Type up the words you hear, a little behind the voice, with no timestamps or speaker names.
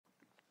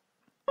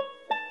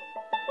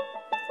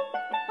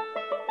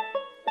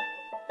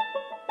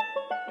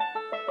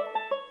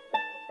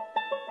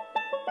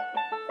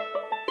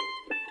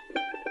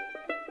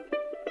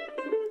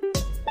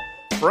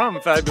From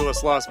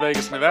fabulous Las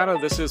Vegas, Nevada,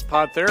 this is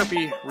Pod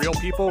Therapy. Real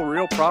people,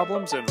 real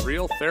problems, and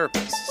real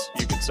therapists.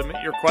 You can submit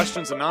your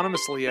questions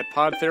anonymously at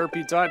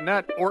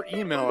podtherapy.net or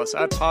email us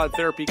at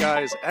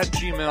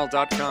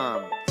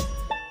podtherapyguys@gmail.com.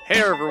 Hey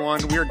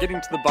everyone, we are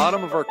getting to the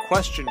bottom of our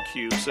question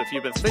queue, so if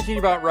you've been thinking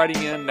about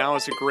writing in, now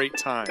is a great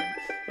time.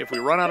 If we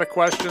run out of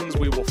questions,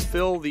 we will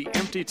fill the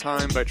empty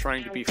time by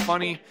trying to be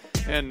funny,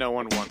 and no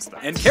one wants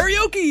that. And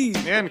karaoke!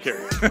 And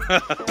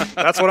karaoke.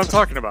 That's what I'm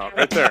talking about,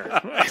 right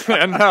there.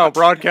 And now,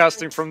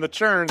 broadcasting from the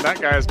churn, that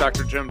guy is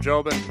Dr. Jim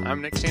Jobin.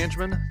 I'm Nick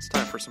Tangeman. It's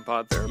time for some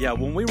pod therapy. Yeah,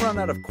 when we run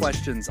out of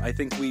questions, I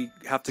think we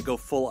have to go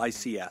full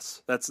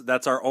ICS.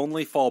 That's our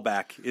only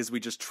fallback, is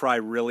we just try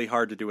really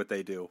hard to do what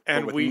they do.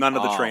 And with none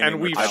of the training.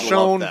 And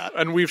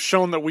we've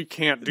shown that we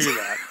can't do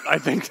that. I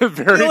think that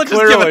very Let's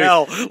clearly. Just give it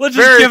hell. Let's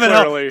just give it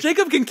hell.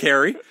 Jacob can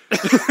carry.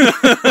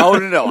 Oh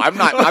no! I'm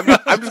not. I'm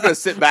just going to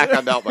sit back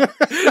on that one.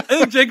 I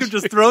think Jacob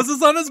just throws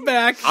us on his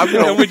back,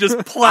 and we just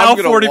plow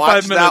 45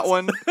 watch minutes. That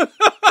one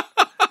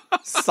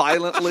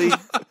silently.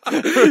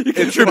 He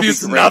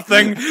contributes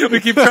nothing.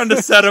 We keep trying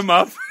to set him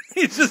up.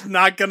 He's just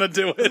not going to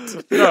do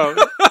it. No.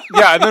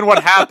 Yeah, and then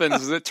what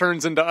happens is it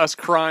turns into us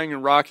crying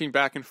and rocking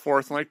back and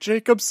forth, like,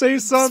 Jacob, say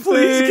something.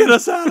 Please get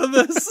us out of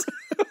this.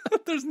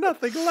 There's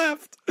nothing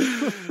left.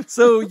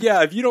 So,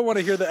 yeah, if you don't want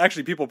to hear that,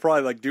 actually, people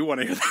probably do want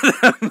to hear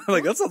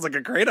that. That sounds like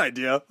a great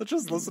idea. Let's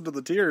just listen to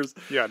the tears.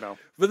 Yeah, no.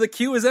 But the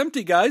queue is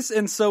empty, guys,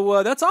 and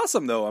so that's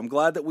awesome, though. I'm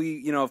glad that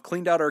we, have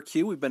cleaned out our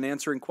queue. We've been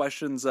answering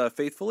questions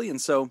faithfully, and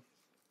so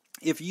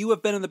if you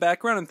have been in the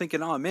background and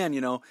thinking, oh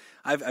man,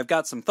 I've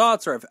got some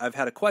thoughts, or I've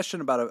had a question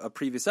about a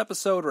previous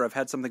episode, or I've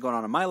had something going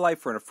on in my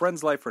life, or in a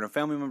friend's life, or in a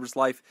family member's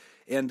life,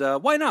 and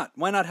why not?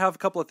 Why not have a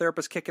couple of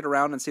therapists kick it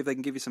around and see if they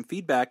can give you some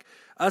feedback?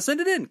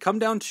 Send it in. Come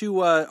down to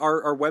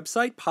our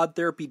website,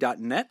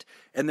 podtherapy.net,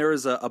 and there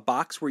is a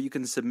box where you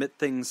can submit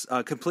things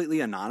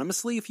completely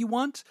anonymously if you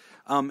want.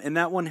 And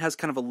that one has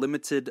kind of a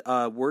limited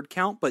word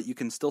count, but you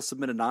can still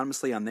submit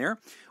anonymously on there.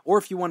 Or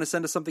if you want to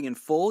send us something in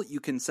full, you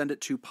can send it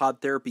to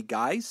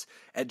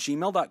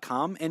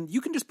podtherapyguys@gmail.com, and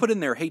you can just put in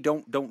there, hey,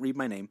 don't read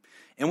my name.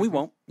 And we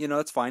won't.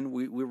 That's fine.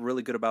 We're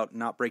really good about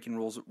not breaking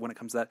rules when it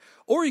comes to that.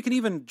 Or you can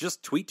even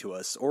just tweet to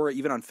us, or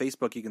even on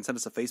Facebook, you can send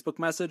us a Facebook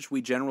message.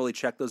 We generally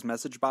check those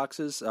message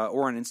boxes,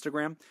 or on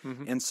Instagram.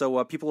 Mm-hmm. And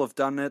so people have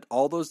done it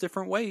all those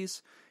different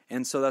ways.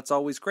 And so that's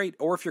always great.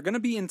 Or if you're going to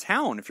be in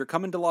town, if you're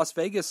coming to Las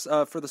Vegas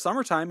for the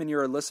summertime and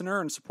you're a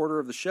listener and supporter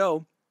of the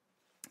show,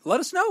 let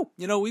us know.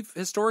 We've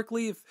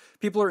historically, if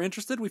people are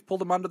interested, we've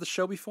pulled them onto the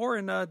show before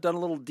and done a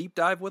little deep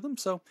dive with them.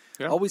 So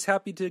always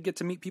happy to get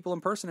to meet people in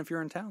person if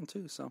you're in town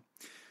too. So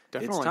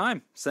definitely. It's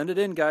time. Send it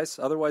in, guys.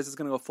 Otherwise, it's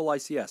going to go full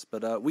ICS.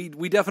 But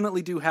we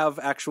definitely do have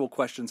actual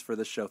questions for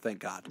this show, thank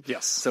God.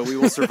 Yes. So we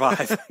will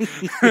survive.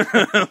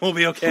 We'll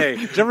be okay.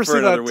 Did you ever see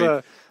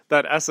that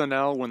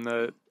SNL when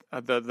the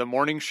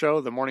morning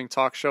show, the morning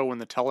talk show, when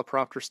the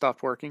teleprompter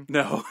stopped working?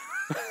 No.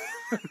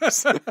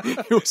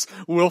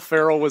 Will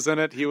Ferrell was in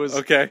it. He was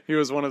okay. He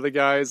was one of the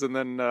guys, and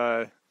then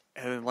the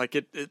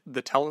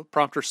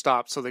teleprompter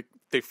stopped, so they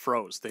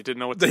froze. They didn't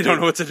know what to do. They don't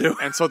know what to do.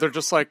 And so they're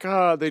just like,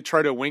 they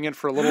try to wing it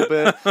for a little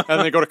bit,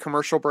 and they go to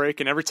commercial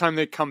break, and every time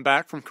they come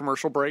back from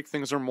commercial break,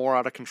 things are more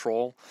out of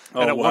control.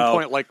 And at one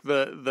point,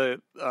 the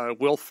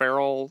Will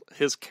Ferrell,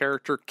 his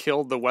character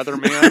killed the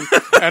weatherman,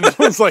 and it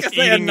was like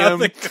eating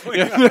him.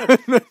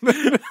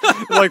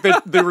 Like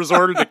they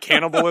resorted to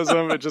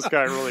cannibalism. It just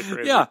got really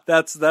crazy. Yeah,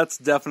 that's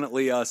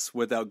definitely us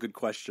without good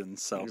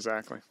questions. So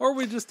exactly. Or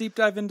we just deep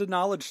dive into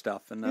knowledge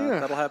stuff, and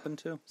that'll happen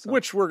too. So.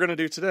 Which we're going to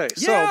do today.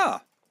 Yeah.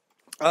 So,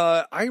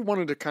 I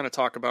wanted to kind of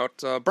talk about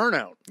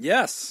burnout.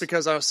 Yes.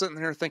 Because I was sitting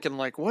there thinking,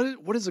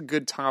 what is a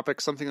good topic,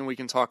 something that we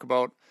can talk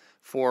about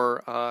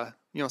for,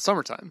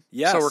 summertime.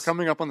 Yes. So we're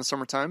coming up on the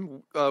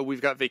summertime.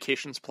 We've got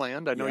vacations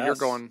planned. I know you're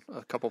going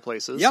a couple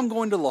places. Yeah, I'm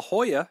going to La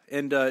Jolla,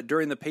 and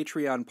during the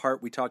Patreon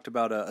part, we talked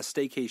about a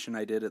staycation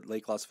I did at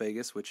Lake Las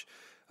Vegas, which,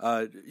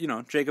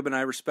 Jacob and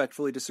I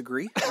respectfully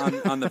disagree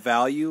on the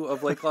value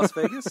of Lake Las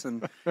Vegas,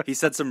 and he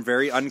said some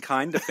very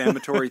unkind,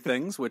 defamatory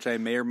things, which I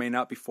may or may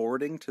not be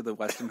forwarding to the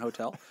Westin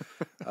Hotel.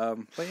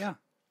 But yeah.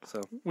 So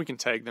we can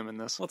tag them in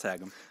this. We'll tag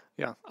them.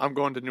 Yeah, I'm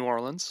going to New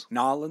Orleans.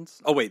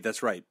 Nolans? Oh wait,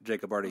 that's right.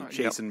 Jacob already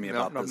chasing me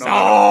about this.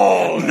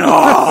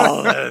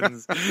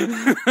 Nolans.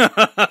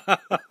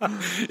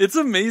 It's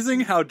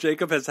amazing how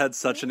Jacob has had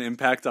such an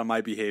impact on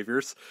my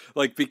behaviors,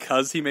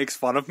 because he makes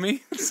fun of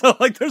me. So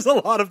there's a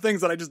lot of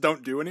things that I just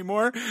don't do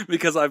anymore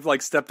because I've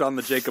stepped on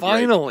the Jacob.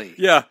 Finally,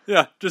 rate.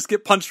 Yeah. Just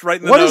get punched right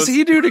in the nose. What does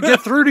he do to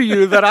get through to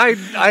you that I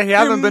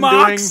haven't been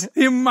doing?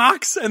 He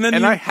mocks, and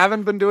I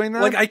haven't been doing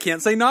that. I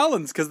can't say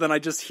Nolans because then I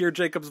just hear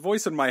Jacob's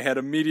voice in my head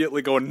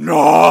immediately going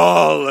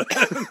Nolans.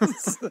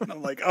 And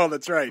I'm like, oh,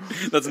 that's right.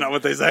 That's not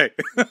what they say.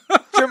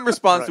 Jim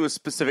responds to a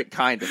specific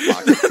kind of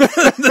talk.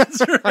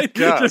 That's right.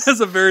 Jim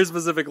has a very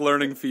specific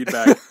learning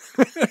feedback.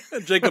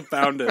 Jacob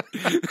found it.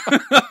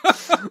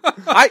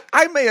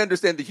 I may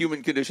understand the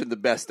human condition the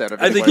best out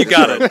of I think you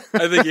got it.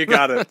 I think you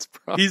got it.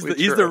 He's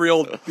true. the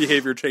real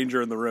behavior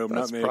changer in the room,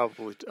 That's not me.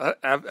 probably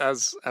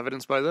as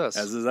evidenced by this.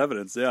 As is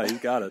evidence, yeah, he's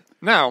got it.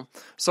 Now,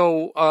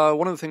 so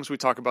one of the things we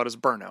talk about is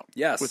burnout.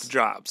 Yes. With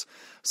jobs.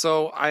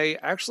 So I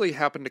actually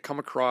happened to come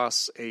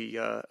across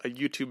a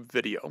YouTube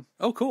video.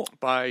 Oh, cool.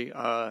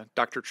 By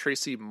Dr.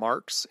 Tracy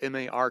Marks,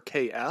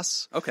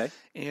 Marks. Okay.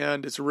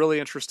 And it's really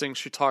interesting.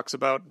 She talks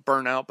about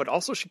burnout, but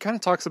also she kind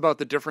of talks about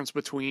the difference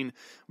between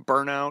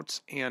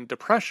burnout and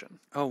depression.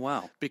 Oh,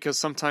 wow. Because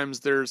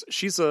sometimes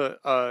she's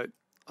a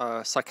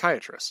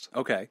psychiatrist.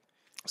 Okay.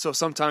 So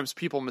sometimes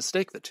people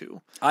mistake the two.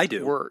 I do.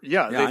 They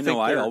I know. think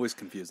I always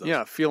confuse those.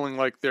 Yeah, feeling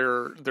like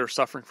they're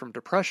suffering from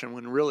depression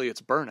when really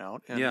it's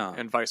burnout,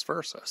 and vice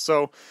versa.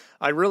 So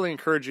I really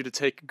encourage you to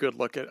take a good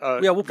look at.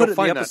 We'll put it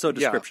in the episode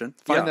description.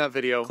 Find that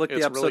video. Click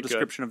it's the episode really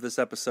description of this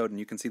episode, and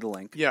you can see the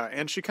link. Yeah,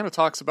 and she kind of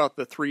talks about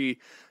the 3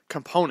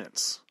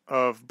 components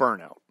of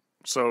burnout.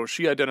 So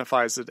she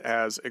identifies it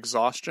as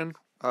exhaustion,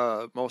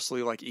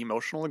 mostly like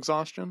emotional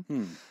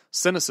exhaustion,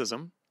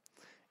 cynicism,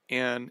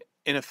 and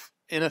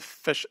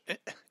inefficacy.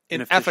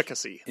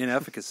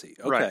 Inefficacy.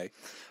 Okay. Right.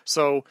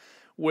 So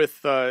with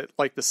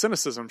like the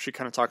cynicism, she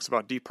kind of talks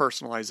about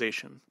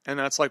depersonalization, and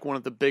that's like one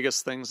of the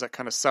biggest things that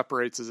kind of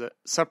separates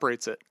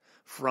it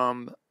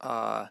from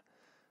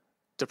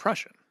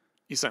depression,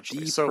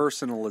 essentially.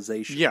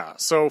 Depersonalization.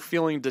 So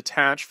feeling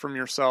detached from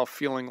yourself,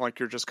 feeling like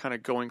you're just kind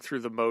of going through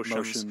the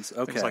motions,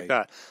 okay. things like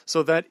that.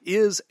 So that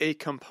is a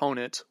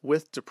component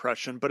with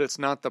depression, but it's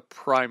not the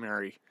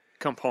primary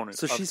component.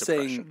 So she's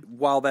depression. saying,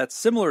 while that's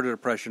similar to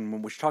depression,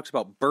 when she talks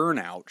about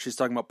burnout, she's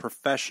talking about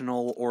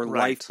professional or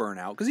life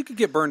burnout. Because you could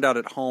get burned out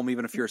at home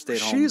even if you're a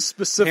stay-at-home She's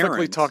specifically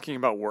parent. talking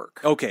about work.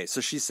 Okay,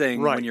 so she's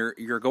saying when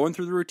you're going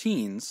through the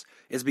routines,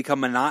 it's become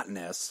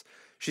monotonous.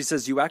 She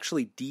says you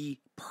actually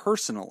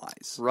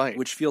depersonalize. Right.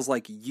 Which feels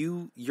like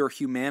your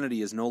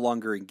humanity is no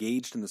longer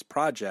engaged in this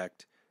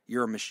project.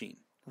 You're a machine.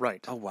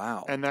 Right. Oh,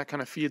 wow. And that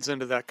kind of feeds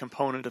into that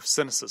component of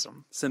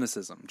cynicism.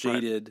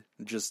 Jaded,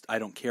 just I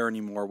don't care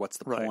anymore. What's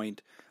the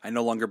point? I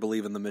no longer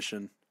believe in the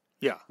mission.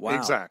 Yeah, wow.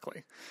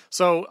 Exactly.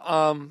 So,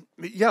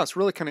 it's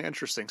really kind of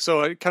interesting.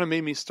 So it kind of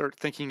made me start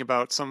thinking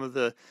about some of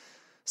the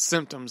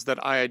symptoms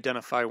that I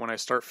identify when I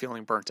start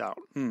feeling burnt out,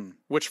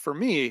 which for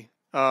me,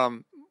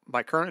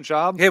 my current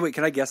job... Hey, wait,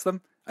 can I guess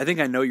them? I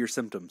think I know your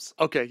symptoms.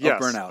 Okay, yes.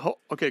 Of burnout.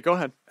 Okay, go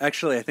ahead.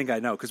 Actually, I think I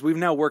know, because we've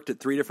now worked at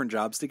 3 different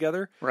jobs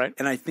together. Right.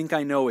 And I think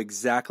I know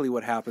exactly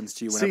what happens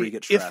to you whenever you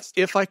get stressed.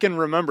 If I can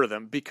remember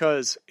them,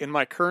 because in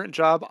my current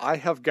job, I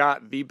have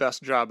got the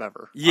best job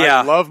ever.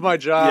 Yeah. I love my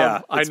job.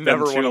 Yeah, I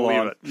never want to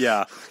leave it.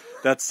 Yeah.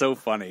 That's so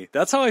funny.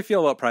 That's how I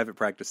feel about private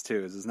practice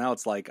too, is now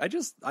it's like,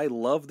 I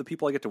love the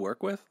people I get to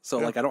work with. So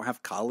like, I don't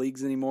have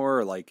colleagues anymore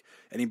or like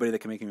anybody that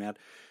can make me mad.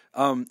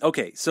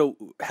 Okay. So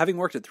having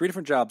worked at 3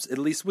 different jobs, at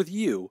least with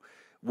you,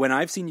 when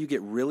I've seen you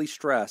get really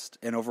stressed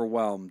and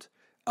overwhelmed,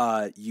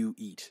 you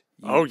eat.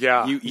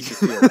 You eat your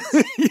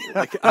feelings.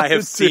 Like, I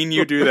have seen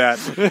you do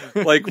that.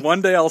 Like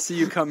one day I'll see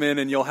you come in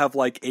and you'll have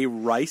like a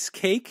rice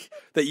cake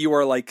that you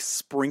are like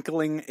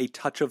sprinkling a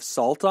touch of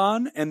salt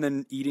on and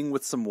then eating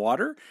with some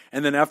water.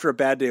 And then after a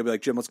bad day, I'll be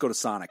like, Jim, let's go to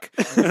Sonic.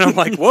 And I'm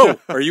like, whoa,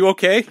 are you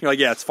okay? You're like,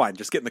 yeah, it's fine.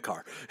 Just get in the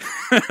car.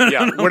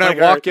 Yeah. When I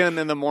walk in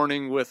the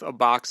morning with a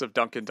box of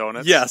Dunkin'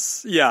 Donuts.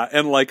 Yes. Yeah.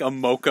 And like a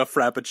mocha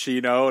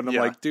frappuccino. And I'm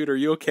like, dude, are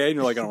you okay? And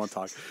you're like, I don't want to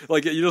talk.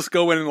 Like you just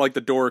go in and like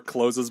the door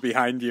closes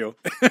behind you.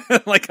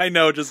 Like I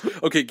know, just,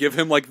 okay, give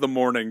him like the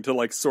morning to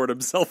like sort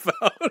himself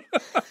out.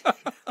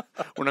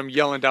 When I'm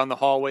yelling down the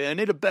hallway, I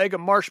need a bag of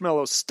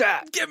marshmallows,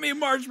 stat! Give me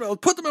marshmallows,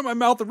 put them in my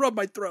mouth and rub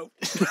my throat.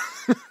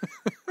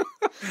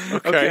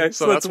 Okay,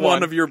 so that's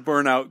one of your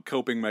burnout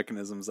coping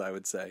mechanisms, I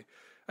would say.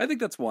 I think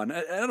that's one.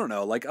 I don't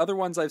know, like other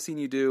ones I've seen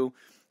you do,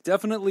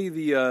 definitely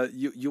the,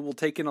 you will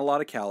take in a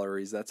lot of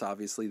calories, that's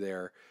obviously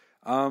there.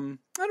 I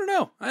don't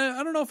know.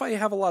 I don't know if I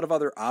have a lot of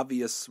other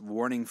obvious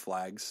warning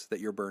flags that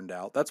you're burned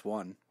out. That's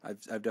one.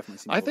 I've definitely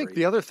seen. I think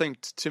the other thing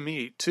to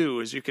me too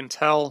is you can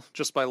tell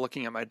just by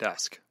looking at my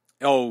desk.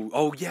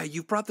 Oh yeah,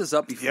 you brought this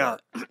up before.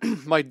 Yeah.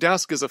 My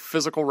desk is a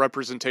physical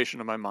representation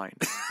of my mind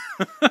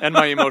and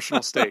my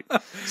emotional state.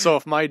 So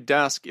if my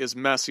desk is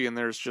messy and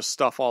there's just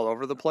stuff all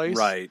over the place,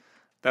 right,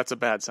 that's a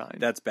bad sign.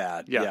 That's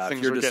bad. Yeah, if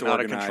things you're are getting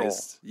out of control.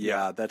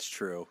 Yeah, that's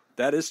true.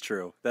 That is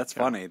true. That's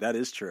funny. That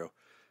is true.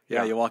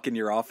 Yeah, you walk into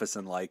your office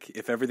and like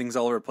if everything's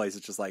all over the place,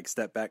 it's just like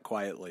step back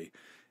quietly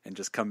and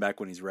just come back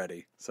when he's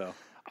ready. So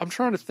I'm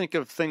trying to think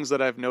of things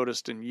that I've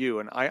noticed in you,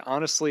 and I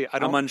honestly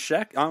don't. I'm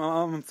unchecked.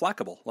 I'm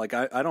flackable. Like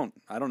I don't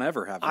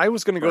ever have. I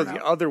was going to go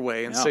the other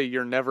way and say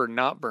you're never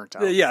not burnt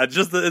out. Yeah,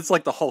 it's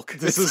like the Hulk.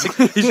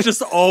 He's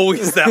just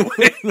always that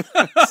way.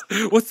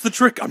 What's the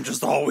trick? I'm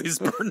just always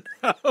burnt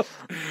out.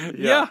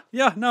 Yeah.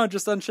 No,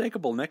 just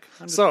unshakable, Nick.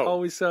 I'm just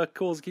always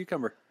cool as a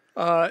cucumber.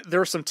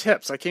 There are some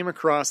tips. I came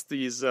across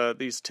these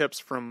tips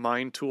from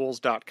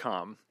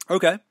mindtools.com.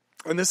 Okay.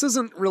 And this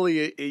isn't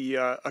really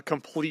a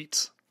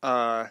complete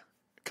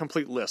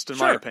complete list, in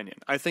Sure. my opinion.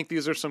 I think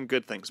these are some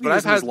good things. You But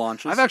use them as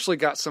launches. I've actually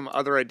got some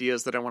other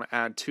ideas that I want to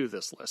add to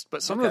this list.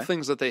 But some of the Okay.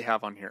 things that they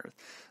have on here,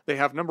 they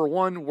have number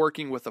one,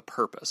 working with a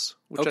purpose,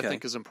 which I Okay.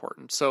 think is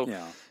important. So,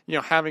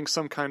 Yeah. having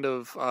some kind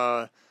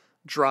of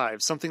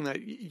drive, something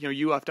that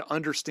you have to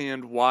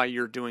understand why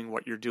you're doing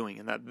what you're doing,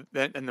 and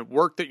that and the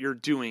work that you're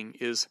doing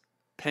is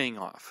paying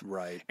off.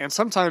 Right. And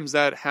sometimes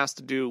that has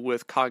to do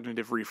with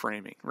cognitive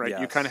reframing, right?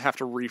 You Yes. kind of have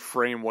to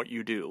reframe what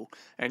you do,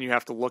 and you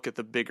have to look at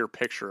the bigger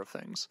picture of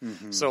things.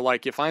 Mm-hmm. So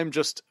like if I'm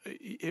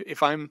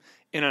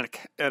in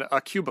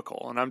a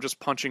cubicle and I'm just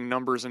punching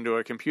numbers into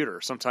a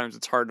computer, sometimes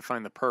it's hard to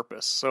find the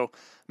purpose. So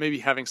maybe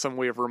having some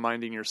way of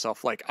reminding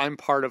yourself, like I'm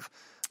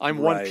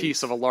one Right.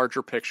 piece of a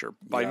larger picture.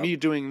 By Yep. me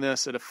doing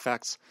this,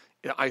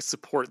 I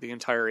support the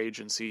entire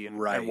agency and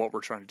what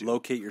we're trying to do.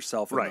 Locate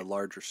yourself in Right. the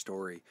larger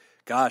story.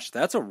 Gosh,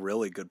 that's a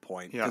really good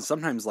point. Yeah. Because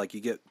sometimes, like, you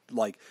get,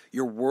 like,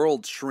 your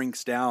world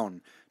shrinks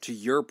down to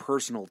your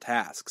personal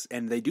tasks,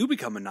 and they do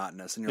become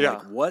monotonous, and you're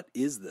like, what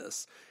is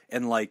this?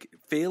 And, like,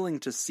 failing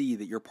to see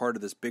that you're part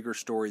of this bigger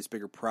story, this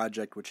bigger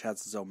project, which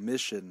has its own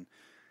mission,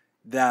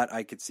 that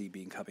I could see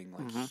becoming,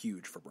 like,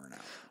 huge for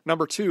burnout.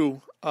 Number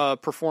two,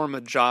 perform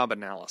a job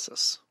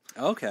analysis.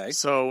 Okay.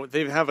 So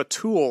they have a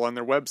tool on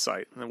their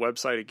website, and the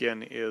website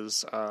again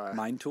is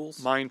Mind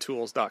tools?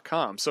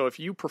 mindtools.com. So if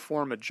you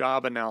perform a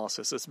job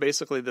analysis, it's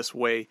basically this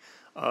way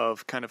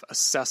of kind of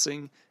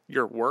assessing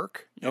your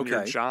work and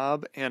your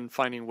job and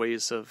finding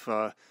ways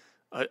of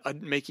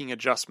making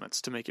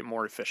adjustments to make it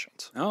more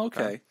efficient. Oh,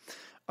 okay.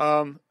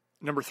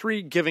 Number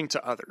three, giving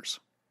to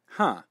others.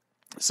 Huh.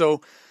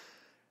 So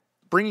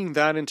bringing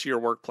that into your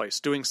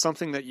workplace, doing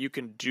something that you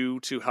can do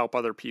to help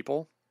other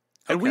people.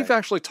 And we've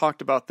actually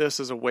talked about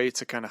this as a way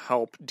to kind of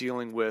help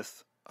dealing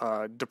with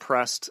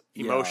depressed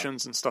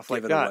emotions and stuff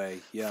like that. Away.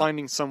 Yeah.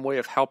 Finding some way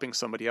of helping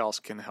somebody else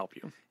can help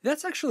you.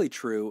 That's actually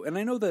true. And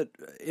I know that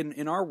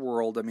in our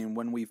world, I mean,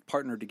 when we've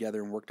partnered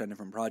together and worked on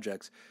different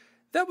projects,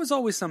 that was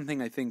always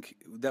something I think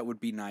that would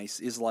be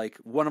nice, is like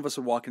one of us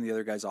would walk into the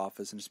other guy's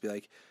office and just be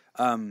like,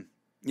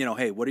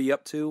 hey, what are you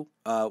up to?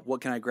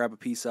 What can I grab a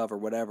piece of or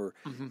whatever?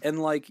 Mm-hmm.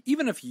 And like,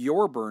 even if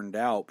you're burned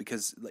out,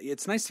 because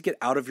it's nice to get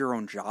out of your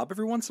own job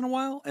every once in a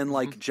while and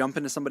like jump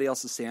into somebody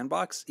else's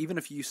sandbox, even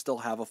if you still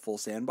have a full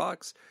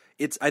sandbox,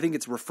 I think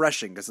it's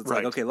refreshing because it's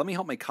like, okay, let me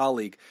help my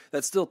colleague.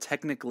 That's still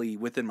technically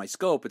within my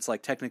scope. It's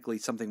like technically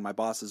something my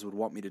bosses would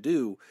want me to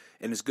do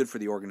and is good for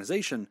the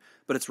organization,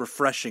 but it's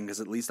refreshing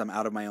because at least I'm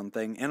out of my own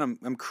thing and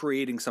I'm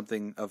creating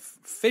something of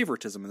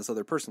favoritism in this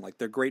other person. Like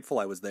they're grateful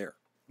I was there.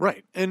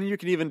 Right. And you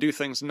can even do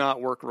things not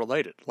work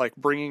related, like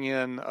bringing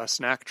in a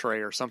snack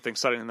tray or something,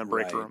 setting in the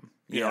break room,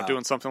 you know,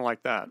 doing something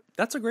like that.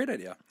 That's a great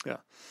idea. Yeah.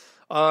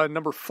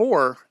 Number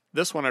 4,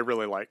 this one I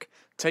really like,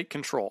 take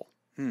control.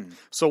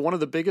 So one of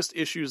the biggest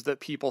issues that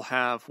people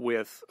have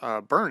with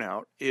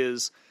burnout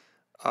is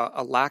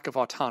a lack of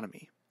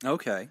autonomy.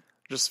 Okay.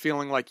 Just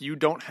feeling like you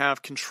don't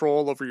have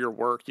control over your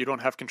work. You don't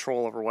have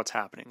control over what's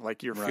happening.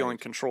 Like you're feeling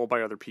controlled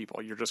by other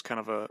people. You're just kind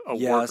of a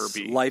worker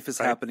bee. Life is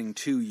happening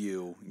to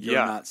you.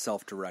 You're not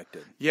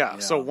self-directed. Yeah.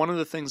 So one of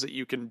the things that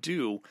you can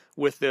do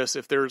with this,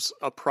 if there's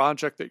a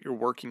project that you're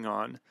working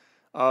on,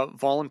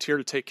 volunteer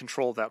to take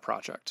control of that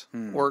project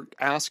or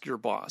ask your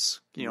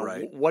boss,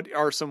 what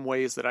are some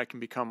ways that I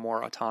can become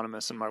more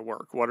autonomous in my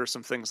work? What are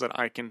some things that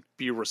I can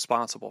be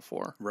responsible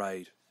for?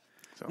 Right.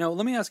 Now,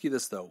 let me ask you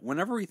this, though.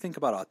 Whenever we think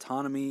about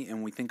autonomy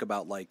and we think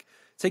about, like,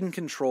 taking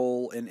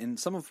control, and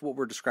some of what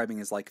we're describing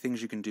is, like,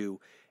 things you can do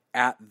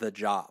at the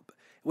job,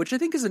 which I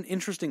think is an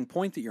interesting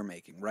point that you're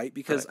making, right?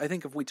 Because I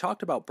think if we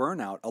talked about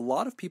burnout, a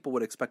lot of people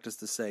would expect us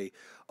to say,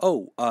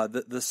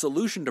 the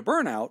solution to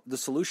burnout, the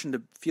solution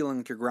to feeling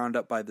like you're ground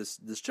up by this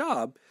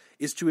job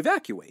is to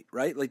evacuate,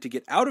 right? Like to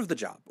get out of the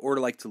job or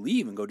like to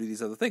leave and go do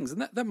these other things.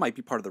 And that might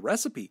be part of the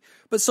recipe.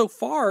 But so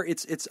far,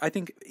 it's I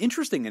think,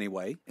 interesting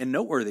anyway and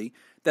noteworthy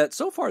that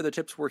so far the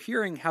tips we're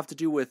hearing have to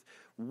do with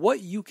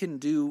what you can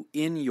do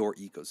in your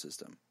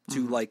ecosystem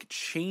to like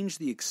change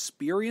the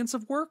experience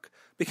of work,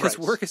 because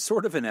work is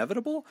sort of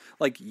inevitable.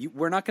 Like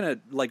we're not going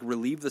to like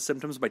relieve the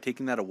symptoms by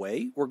taking that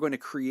away. We're going to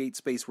create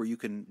space where you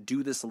can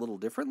do this a little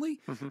differently.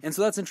 And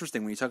so that's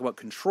interesting when you talk about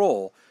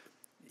control.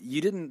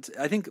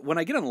 I think when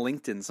I get on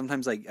LinkedIn,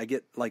 sometimes I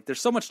get like,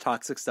 there's so much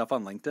toxic stuff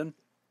on LinkedIn.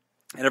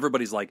 And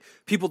everybody's like,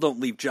 people don't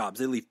leave jobs,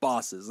 they leave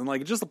bosses. And like,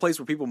 it's just a place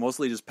where people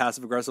mostly just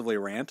passive-aggressively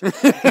rant.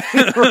 Like,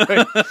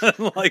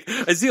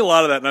 I see a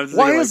lot of that. And I'm just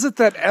Why is it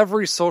that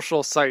every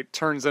social site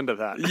turns into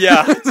that?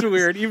 Yeah, it's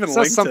weird. Even it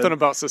LinkedIn. says something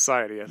about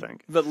society, I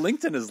think. But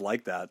LinkedIn is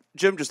like that.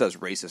 Jim just does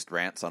racist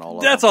rants on all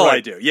of That's them. all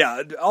I do.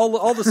 Yeah,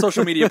 all the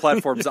social media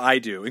platforms I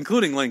do,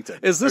 including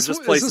LinkedIn, is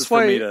just places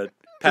for me to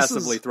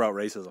passively throw out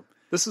racism.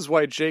 This is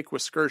why Jake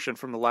Wiskerson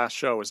from the last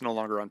show is no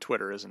longer on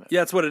Twitter, isn't it?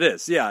 Yeah, that's what it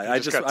is. Yeah, I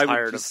would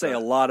just say that. A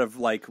lot of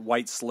like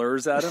white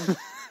slurs at him,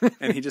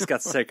 and he just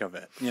got sick of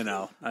it. You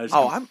know. I've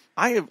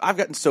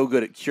gotten so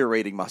good at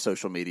curating my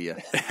social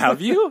media.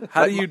 Have you?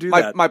 How do you do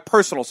that? My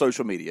personal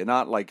social media,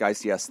 not like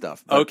ICS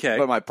stuff.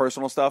 But my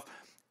personal stuff.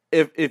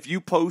 if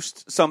you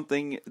post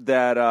something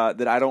that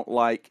I don't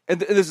like, and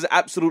this is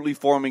absolutely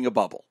forming a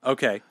bubble.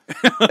 Okay.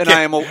 And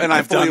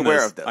I'm fully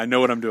aware of this. I know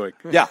what I'm doing.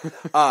 Yeah.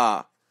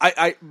 But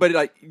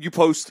like you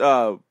post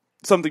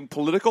something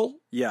political,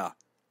 Yeah.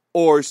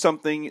 or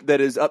something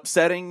that is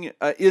upsetting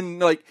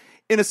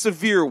in a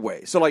severe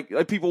way. So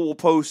like people will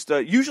post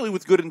usually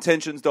with good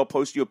intentions. They'll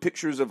post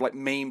pictures of like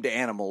maimed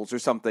animals or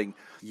something.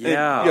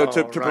 Yeah. And,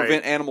 to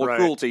prevent animal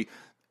cruelty.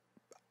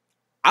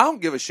 I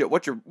don't give a shit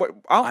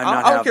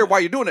I don't care why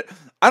you're doing it.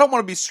 I don't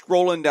want to be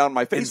scrolling down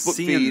my Facebook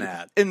feed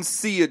and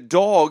see a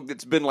dog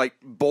that's been like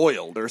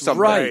boiled or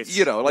something. Right.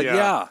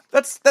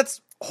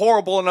 That's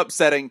horrible and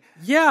upsetting.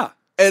 Yeah.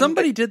 And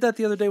somebody did that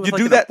the other day with you like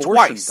do an that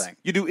abortion twice. thing.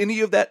 You do any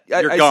of that,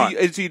 You're gone.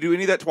 So you do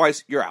any of that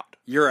twice, you're out.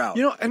 You're out.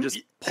 And just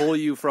pull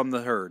you from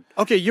the herd.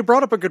 Okay, you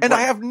brought up a good point.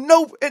 And I have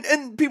no,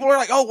 and people are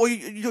like, oh well,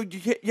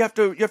 you have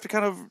to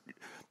kind of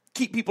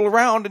keep people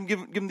around and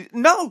give them.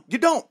 No, you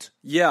don't.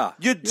 Yeah,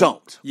 you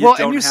don't.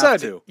 And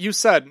you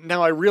said.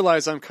 Now I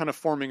realize I'm kind of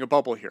forming a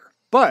bubble here,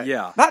 but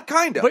not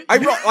kind of.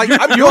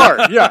 You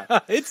are, yeah.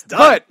 It's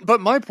done.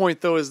 But my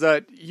point though is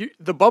that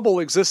the bubble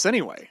exists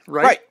anyway,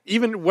 right? Right.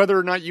 Even whether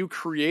or not you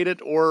create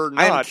it or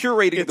not, I am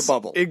curating the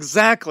bubble.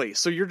 Exactly.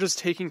 So you're just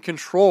taking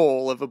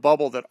control of a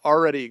bubble that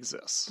already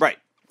exists. Right.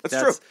 That's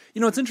true.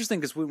 It's interesting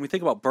because when we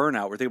think about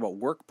burnout, we're thinking about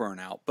work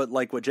burnout. But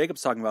like what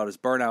Jacob's talking about is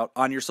burnout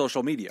on your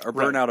social media or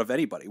burnout of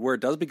anybody, where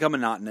it does become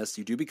monotonous.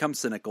 You do become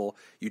cynical.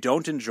 You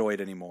don't enjoy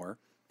it anymore.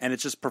 And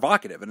it's just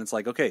provocative. And it's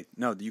like, okay,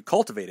 no, you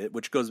cultivate it,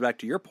 which goes back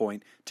to your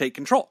point, take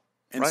control.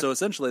 And so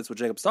essentially that's what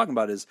Jacob's talking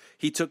about is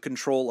he took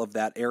control of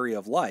that area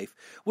of life,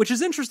 which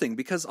is interesting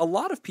because a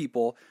lot of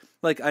people,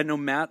 like I know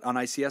Matt on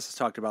ICS has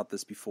talked about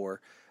this before,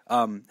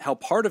 how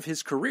part of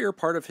his career,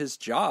 part of his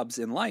jobs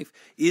in life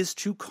is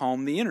to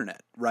comb the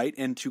internet, right?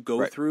 And to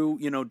go through,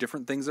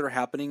 different things that are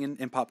happening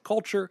in pop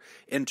culture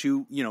and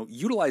to,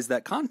 utilize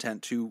that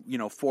content to,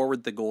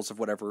 forward the goals of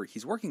whatever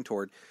he's working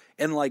toward.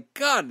 And like,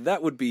 God,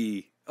 that would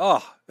be,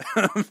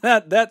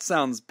 that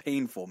sounds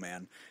painful,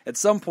 man. At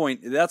some point,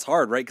 that's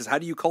hard, right? Because how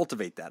do you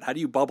cultivate that? How do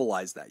you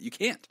bubbleize that? You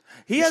can't.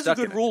 He has a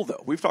good rule,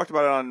 though. We've talked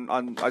about it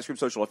on Ice Cream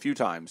Social a few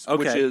times,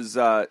 which is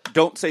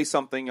don't say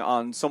something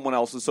on someone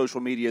else's social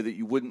media that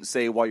you wouldn't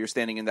say while you're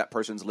standing in that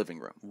person's living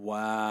room.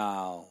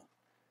 Wow.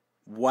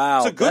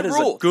 It's a good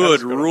rule. A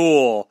good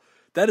rule.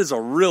 That is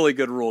a really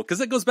good rule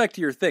because it goes back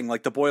to your thing,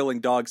 like the boiling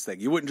dogs thing.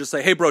 You wouldn't just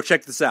say, "Hey, bro,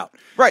 check this out,"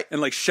 right? And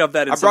like shove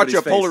that in. I brought you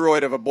a face.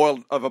 Polaroid of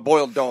a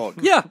boiled dog.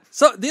 Yeah.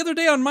 So the other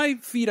day on my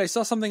feed, I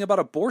saw something about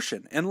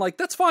abortion, and like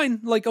that's fine.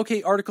 Like,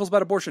 okay, articles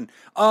about abortion.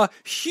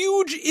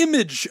 Huge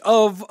image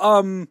of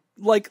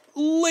like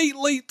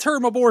late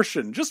term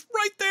abortion, just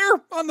right there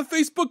on the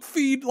Facebook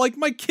feed. Like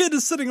my kid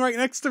is sitting right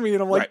next to me,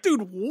 and I'm like,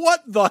 dude,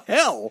 what the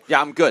hell? Yeah,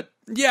 I'm good.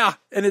 Yeah,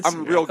 and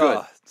I'm real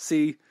good.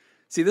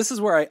 See, this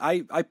is where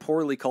I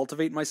poorly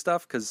cultivate my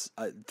stuff because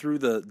through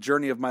the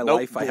journey of my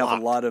life, I have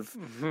a lot of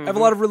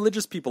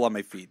religious people on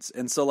my feeds,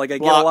 and so like I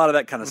get a lot of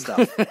that kind of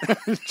stuff.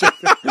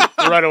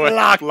 Right away,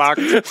 locked.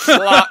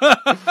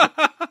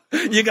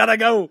 You gotta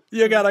go.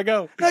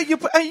 No,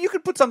 you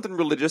could put something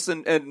religious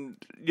and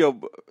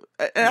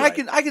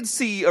I can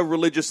see a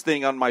religious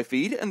thing on my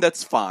feed, and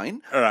that's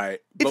fine. All right,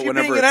 If you're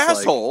being an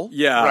asshole,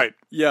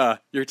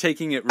 you're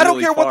taking it really I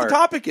don't care far. what the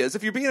topic is.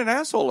 If you're being an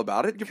asshole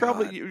about it, you're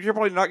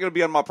probably not going to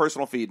be on my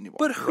personal feed anymore.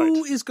 But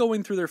who is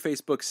going through their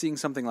Facebook, seeing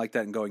something like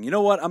that, and going, you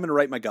know what? I'm going to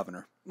write my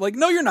governor. Like,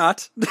 no, you're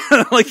not.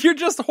 Like, you're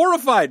just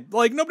horrified.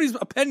 Like, nobody's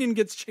opinion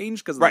gets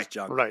changed because of this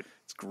junk. Right.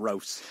 It's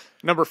gross.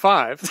 Number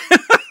 5.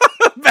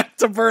 Back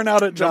to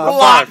burnout at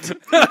job.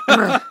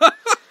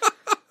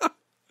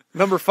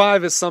 Number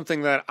 5 is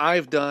something that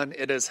I've done.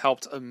 It has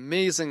helped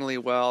amazingly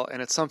well,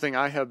 and it's something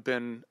I have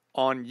been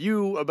on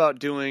you about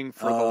doing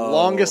for the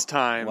longest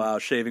time. Wow,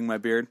 shaving my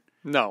beard?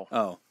 No.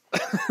 Oh.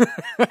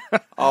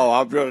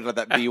 I'm really glad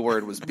that B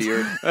word was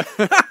beard.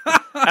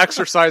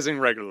 Exercising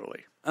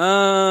regularly.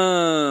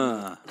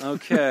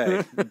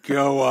 Okay.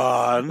 Go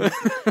on.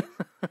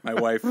 My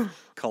wife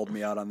called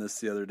me out on this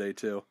the other day,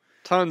 too.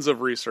 Tons of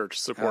research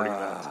supporting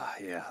that.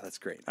 Yeah, that's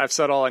great. I've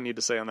said all I need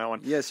to say on that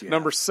one. Yes, you have.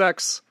 Number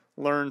 6,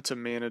 learn to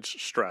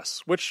manage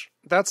stress, which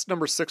that's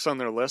number 6 on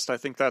their list. I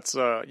think that's,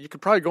 you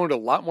could probably go into a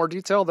lot more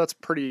detail. That's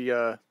pretty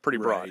broad.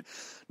 Right.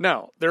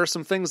 Now, there are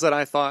some things that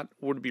I thought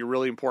would be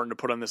really important to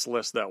put on this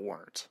list that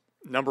weren't.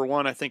 Number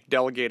 1, I think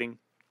delegating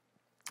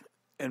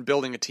and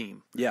building a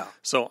team. Yeah.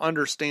 So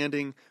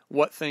understanding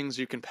what things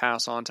you can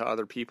pass on to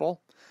other people.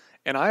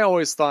 And I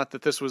always thought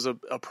that this was a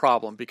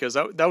problem because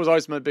that was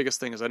always my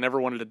biggest thing is I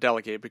never wanted to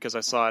delegate because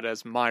I saw it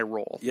as my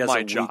role,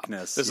 my job.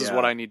 Weakness. This is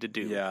what I need to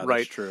do. Yeah, right?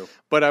 That's true.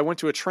 But I went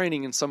to a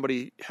training and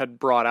somebody had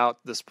brought out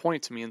this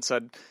point to me and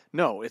said,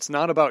 no, it's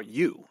not about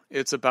you.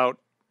 It's about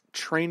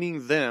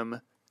training them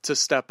to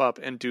step up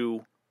and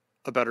do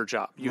a better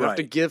job. You have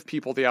to give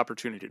people the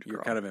opportunity to grow.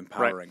 You're kind of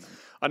empowering them.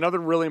 Another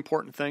really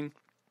important thing,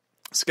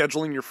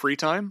 scheduling your free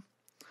time.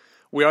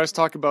 We always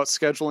talk about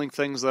scheduling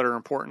things that are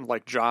important,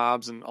 like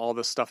jobs and all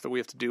this stuff that we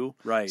have to do.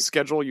 Right.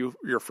 Schedule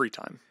your free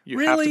time. You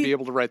really? have to be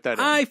able to write that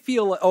in. I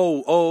feel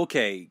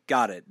okay,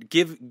 got it.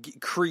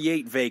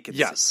 Create vacancy.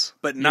 Yes.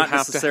 But not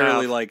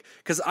necessarily like,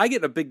 because I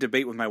get a big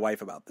debate with my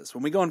wife about this.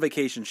 When we go on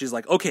vacation, she's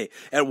like, okay,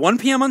 at 1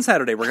 p.m. on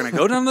Saturday, we're going to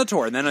go down the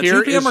tour, and then at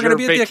 2 p.m. we're going to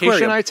be at the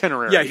aquarium.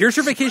 Itinerary. Yeah, here's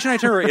your vacation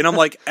itinerary. And I'm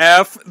like,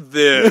 F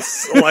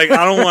this. Like,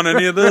 I don't want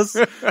any of this.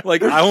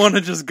 Like, I want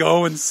to just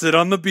go and sit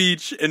on the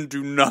beach and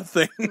do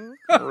nothing.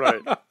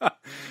 Right.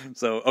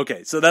 So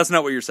that's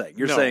not what you're saying.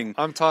 You're saying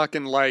I'm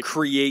talking like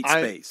create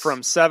space.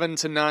 From 7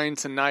 to 9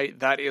 tonight,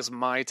 that is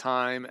my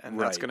time, and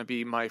that's going to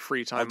be my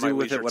free time. I'll do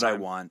with it what time, I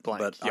want,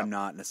 but I'm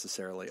not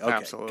necessarily. Okay,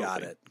 absolutely.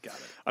 Got it.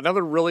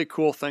 Another really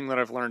cool thing that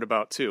I've learned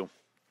about too,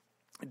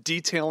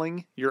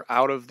 detailing your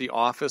out of the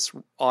office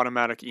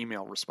automatic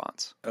email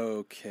response.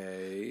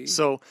 Okay.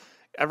 So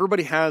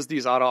everybody has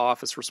these out of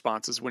office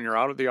responses. When you're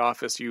out of the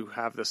office, you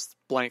have this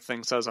blank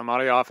thing that says, I'm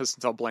out of the office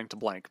until blank to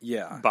blank.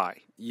 Yeah. Bye.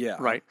 Yeah.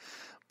 Right.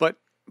 But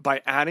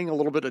by adding a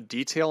little bit of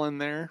detail in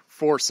there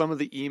for some of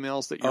the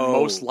emails that you're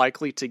most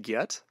likely to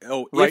get.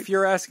 Oh, right? If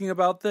you're asking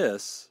about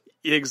this.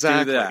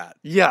 Exactly. Do that.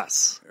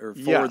 Yes. Or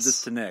forward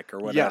this to Nick or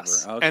whatever.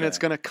 Yes. Okay. And it's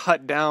going to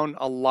cut down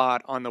a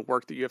lot on the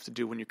work that you have to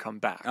do when you come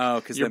back.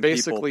 Oh, because you're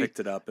basically people picked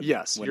it up. And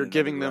you're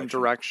giving them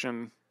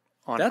direction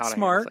on how to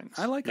smart. handle things.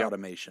 I like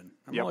automation.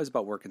 I'm always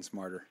about working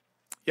smarter.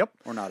 Yep.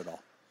 Or not at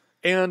all.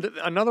 And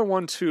another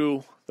one,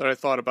 too, that I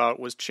thought about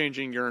was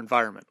changing your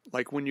environment.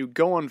 Like when you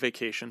go on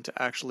vacation to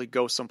actually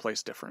go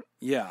someplace different.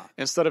 Yeah.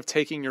 Instead of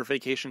taking your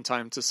vacation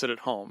time to sit at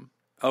home.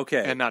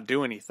 Okay. And not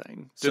do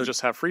anything. To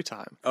just have free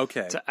time.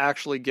 Okay. To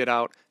actually get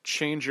out,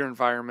 change your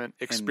environment,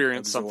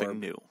 experience something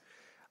new.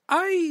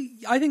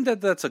 I think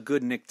that's a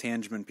good Nick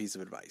Tangeman piece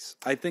of advice.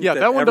 I think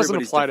that one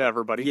doesn't apply to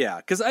everybody. Yeah,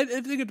 because I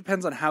think it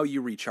depends on how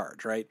you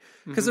recharge, right?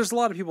 Because there's a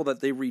lot of people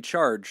that they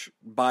recharge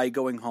by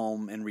going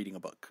home and reading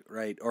a book,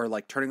 right? Or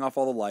like turning off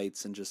all the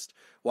lights and just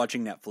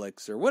watching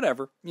Netflix or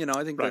whatever. You know,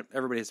 I think that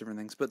everybody has different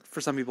things. But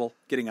for some people,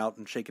 getting out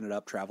and shaking it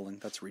up, traveling,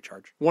 that's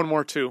recharge. One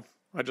more, too.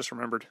 I just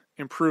remembered.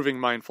 Improving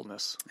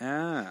mindfulness.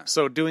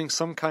 So doing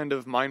some kind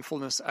of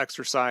mindfulness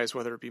exercise,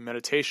 whether it be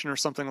meditation or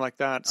something like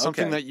that,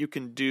 something that you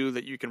can do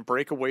that you can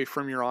break away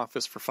from your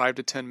office for 5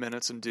 to 10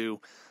 minutes and do,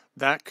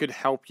 that could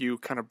help you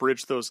kind of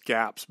bridge those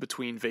gaps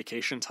between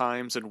vacation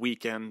times and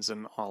weekends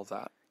and all of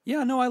that.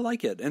 Yeah, no, I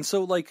like it. And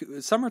so, like,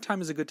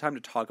 summertime is a good time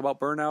to talk about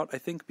burnout, I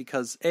think,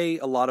 because, A,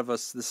 a lot of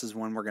us, this is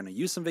when we're going to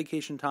use some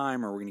vacation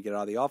time or we're going to get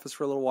out of the office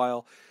for a little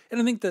while.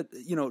 And I think that,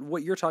 you know,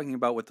 what you're talking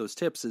about with those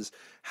tips is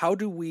how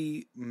do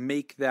we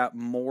make that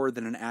more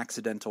than an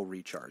accidental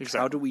recharge? Exactly.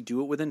 How do we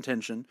do it with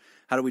intention?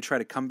 How do we try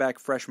to come back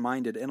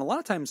fresh-minded? And a lot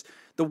of times,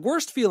 the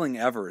worst feeling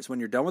ever is when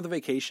you're done with a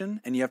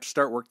vacation and you have to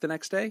start work the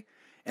next day.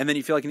 And then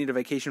you feel like you need a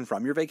vacation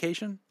from your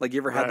vacation. Like,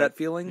 you ever had that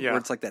feeling where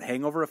it's like that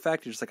hangover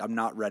effect? You're just like, I'm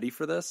not ready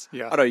for this.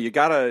 Yeah. I know, you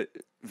got to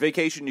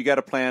vacation. You got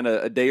to plan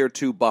a day or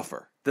two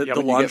buffer. The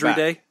laundry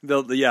day.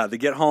 The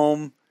get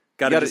home.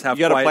 Got to just have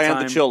quiet time. You got to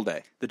plan the chill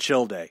day. The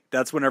chill day.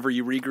 That's whenever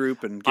you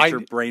regroup and get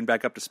your brain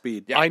back up to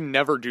speed. Yeah. I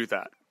never do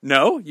that.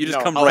 No, you just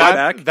come right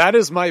back. That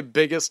is my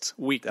biggest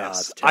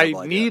weakness. I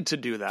need to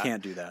do that.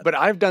 Can't do that. But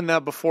I've done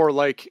that before,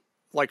 like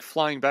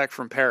flying back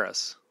from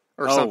Paris.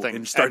 Or something.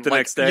 And start the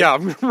next day? Yeah,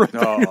 I'm right back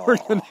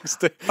the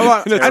next day.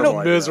 I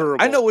know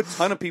miserable. I know a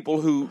ton of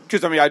people who,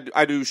 because I mean,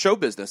 I do show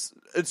business,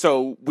 and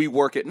so we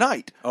work at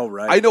night. Oh,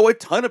 right. I know a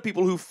ton of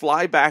people who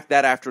fly back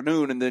that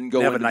afternoon and then go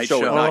into the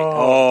show at night.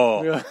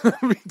 Oh, yeah,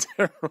 that'd be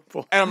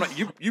terrible. And I'm like,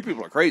 you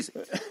people are crazy.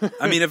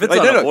 I mean, if it's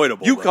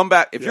unavoidable. You come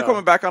back, if you're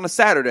coming back on a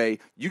Saturday,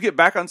 you get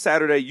back on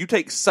Saturday, you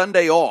take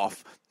Sunday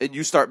off, and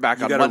you start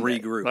back on Monday. You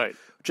got to regroup. Right.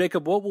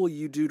 Jacob, what will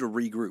you do to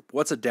regroup?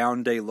 What's a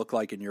down day look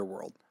like in your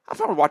world? I'll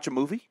probably watch a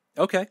movie.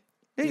 Okay.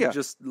 Yeah.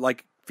 Just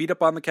like feet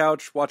up on the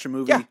couch, watch a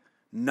movie. Yeah.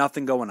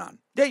 Nothing going on.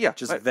 Yeah.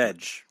 Just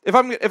veg. If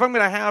I'm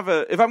gonna have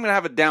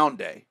a down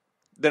day,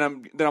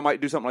 then I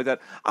might do something like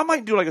that. I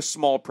might do like a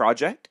small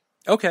project.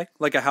 Okay,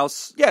 like a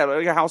house. Yeah,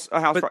 like a house.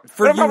 But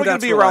for you, I'm probably gonna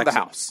be around the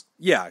house.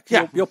 Yeah.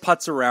 You'll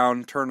putz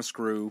around, turn a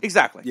screw.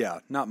 Exactly. Yeah,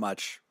 not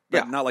much.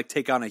 But not like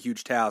take on a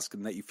huge task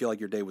and that you feel like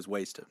your day was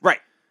wasted. Right.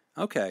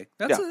 Okay,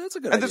 that's a good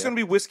idea. And there's gonna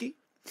be whiskey.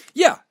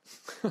 Yeah.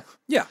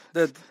 Yeah.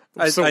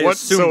 I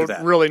assumed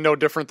that. Really no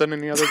different than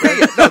any other day.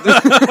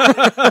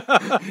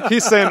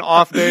 He's saying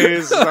off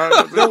days.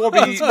 There will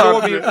be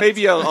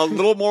maybe a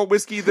little more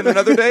whiskey than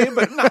another day,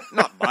 but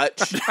not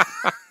much.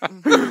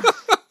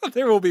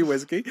 There will be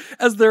whiskey,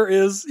 as there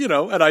is, at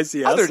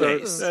ICS. Other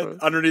days.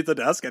 Underneath the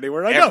desk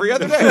anywhere I Every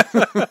other day.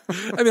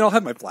 I mean, I'll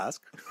have my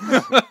flask.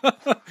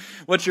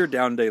 What's your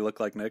down day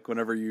look like, Nick,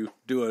 whenever you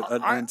do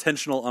an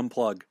intentional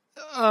unplug?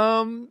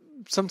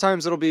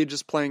 Sometimes it'll be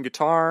just playing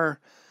guitar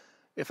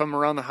if I'm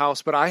around the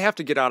house, but I have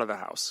to get out of the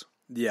house.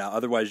 Yeah,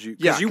 otherwise you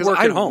work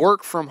at home. I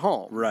work from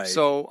home. Right.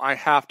 So I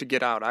have to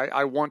get out.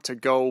 I want to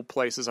go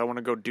places. I want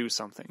to go do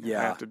something. Yeah.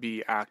 I have to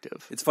be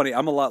active. It's funny.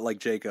 I'm a lot like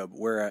Jacob,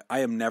 where I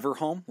am never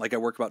home. Like, I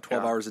work about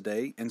 12 hours a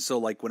day. And so,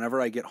 like,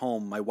 whenever I get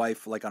home, my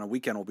wife, like, on a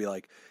weekend will be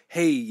like,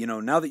 hey,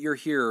 now that you're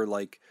here,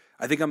 like,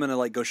 I think I'm going to,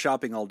 like, go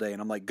shopping all day.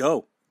 And I'm like,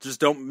 go. Just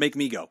don't make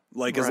me go.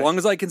 Like, as long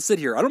as I can sit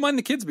here. I don't mind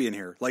the kids being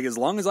here. Like, as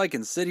long as I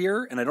can sit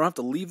here and I don't have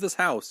to leave this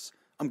house,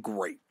 I'm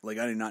great. Like,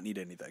 I do not need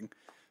anything.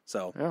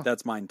 So,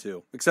 that's mine,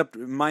 too. Except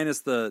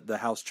minus the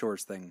house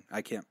chores thing.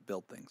 I can't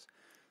build things.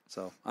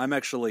 So, I'm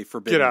actually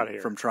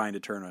forbidden from trying to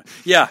turn a...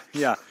 Yeah.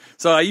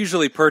 So, I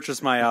usually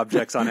purchase my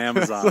objects on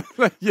Amazon.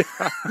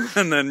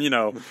 And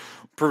then,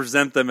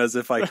 present them as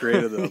if I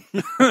created them.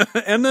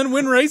 And then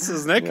win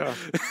races, Nick. Yeah.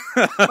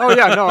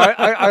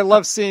 I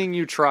love seeing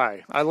you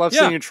try. I love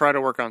seeing you try to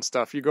work on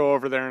stuff. You go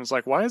over there and it's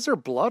like, why is there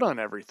blood on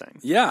everything?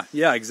 Yeah,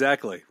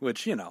 exactly.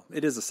 Which,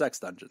 it is a sex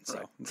dungeon,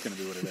 so it's going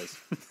to be what it is.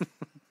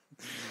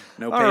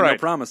 No pain, no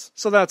promise.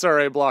 So that's our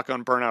A block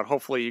on Burnout.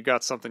 Hopefully you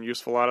got something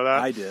useful out of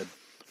that. I did.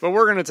 But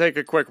we're going to take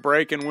a quick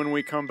break, and when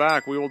we come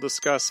back, we will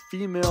discuss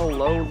female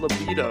low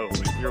libido.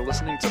 You're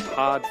listening to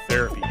Pod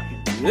Therapy.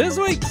 This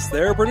week's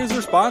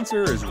TheraPod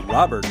sponsor is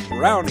Robert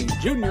Brownie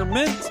Jr.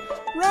 Mint.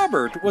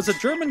 Robert was a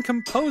German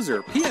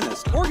composer,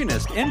 pianist,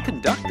 organist, and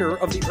conductor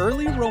of the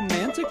early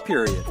Romantic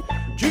period.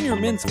 Junior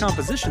Mint's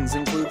compositions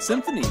include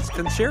symphonies,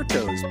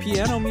 concertos,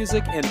 piano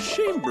music, and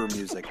chamber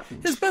music.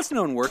 His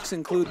best-known works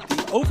include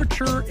the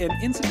overture and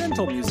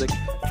incidental music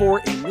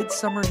for A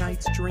Midsummer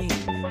Night's Dream,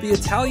 the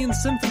Italian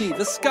Symphony,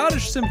 the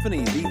Scottish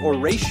Symphony, the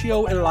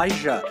Oratio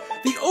Elijah,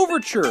 the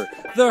Overture,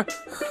 the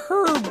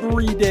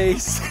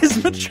Hebrides,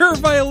 his mature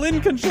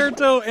violin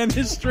concerto, and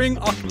his string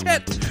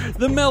octet.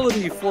 The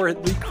melody for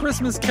the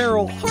Christmas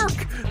carol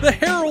Hark, the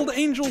Herald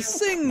Angels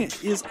Sing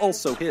is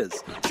also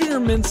his. Junior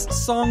Mint's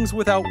Songs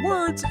Without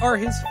Words are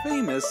his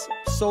famous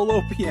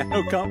solo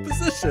piano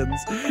compositions.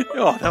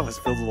 Oh, that was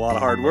filled with a lot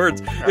of hard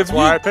words. That's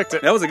why I picked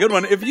it. That was a good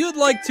one. If you'd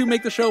like to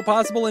make the show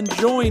possible and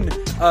join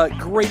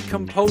great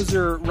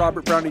composer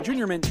Robert Brownie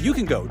Jr. Mint, you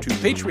can go to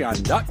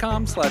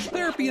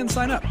patreon.com/therapy and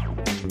sign up.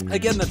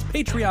 Again, that's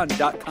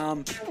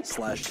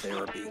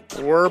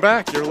patreon.com/therapy. We're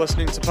back. You're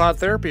listening to Pod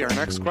Therapy. Our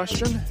next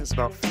question is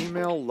about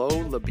female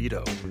low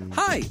libido.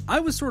 Hi, I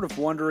was sort of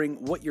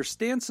wondering what your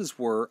stances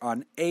were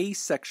on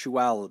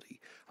asexuality.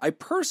 I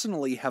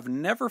personally have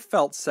never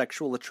felt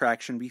sexual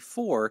attraction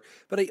before,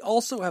 but I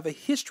also have a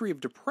history of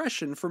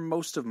depression for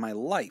most of my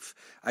life.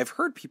 I've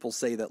heard people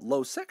say that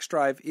low sex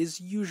drive is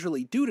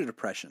usually due to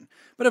depression,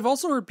 but I've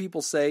also heard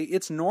people say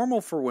it's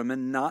normal for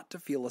women not to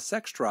feel a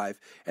sex drive,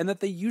 and that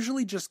they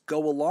usually just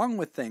go along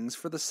with things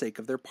for the sake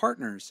of their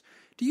partners.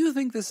 Do you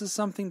think this is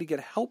something to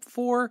get help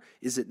for?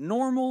 Is it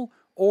normal?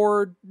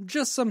 Or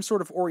just some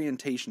sort of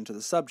orientation to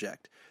the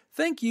subject?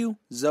 Thank you,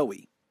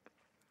 Zoe.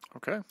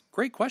 Okay.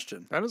 Great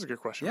question. That is a good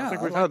question. Yeah, I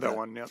think we've had that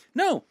one yet.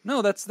 No,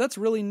 that's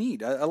really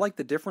neat. I like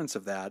the difference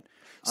of that.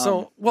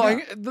 So,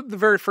 the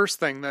very first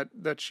thing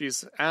that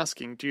she's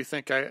asking, do you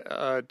think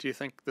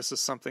this is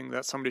something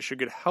that somebody should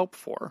get help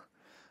for?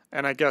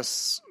 And I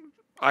guess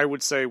I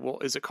would say, well,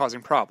 is it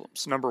causing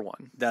problems? Number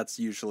one. That's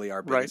usually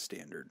our biggest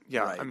standard.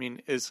 Yeah. Right. I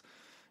mean,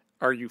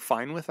 are you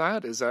fine with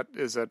that? Is that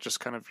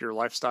just kind of your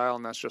lifestyle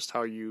and that's just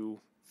how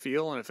you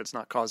feel? And if it's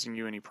not causing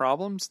you any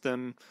problems,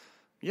 then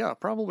yeah,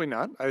 probably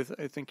not. I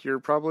think you're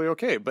probably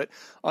okay. But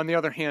on the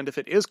other hand, if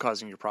it is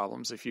causing you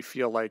problems, if you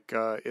feel like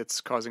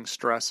it's causing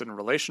stress in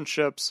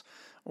relationships,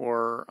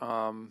 or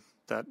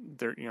that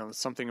there,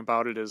 something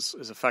about it is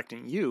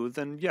affecting you,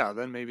 then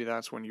maybe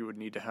that's when you would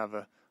need to have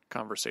a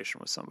conversation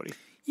with somebody.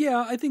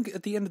 Yeah, I think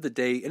at the end of the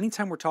day,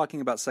 anytime we're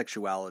talking about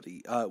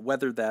sexuality,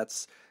 whether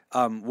that's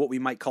what we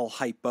might call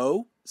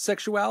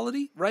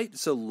hyposexuality, right?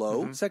 So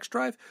low sex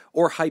drive,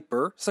 or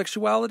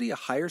hypersexuality, a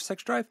higher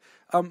sex drive.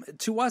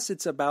 To us,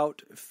 it's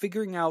about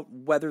figuring out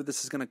whether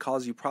this is going to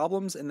cause you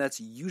problems, and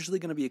that's usually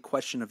going to be a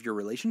question of your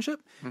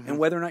relationship and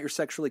whether or not you're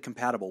sexually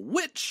compatible.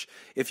 Which,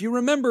 if you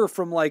remember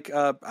from I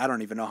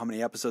don't even know how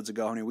many episodes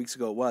ago, how many weeks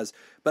ago it was,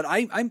 but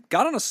I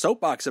got on a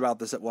soapbox about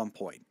this at one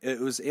point.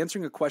 It was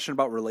answering a question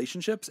about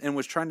relationships and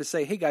was trying to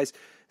say, hey guys,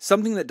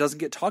 something that doesn't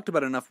get talked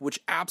about enough, which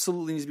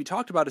absolutely needs to be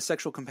talked about, is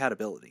sexual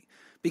compatibility.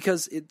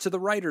 Because to the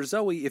writer,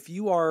 Zoe, if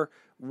you are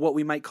what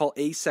we might call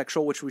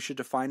asexual, which we should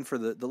define for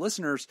the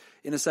listeners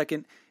in a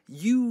second,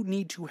 you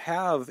need to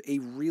have a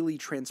really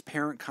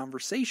transparent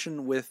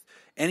conversation with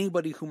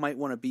anybody who might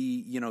want to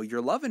be,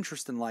 your love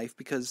interest in life,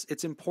 because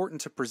it's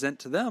important to present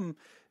to them,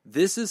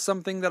 this is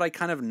something that I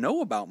kind of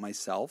know about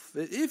myself.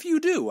 If you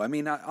do. I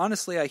mean,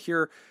 honestly, I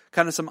hear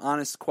kind of some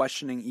honest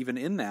questioning even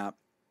in that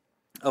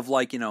of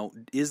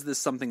is this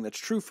something that's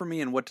true for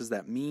me and what does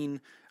that mean?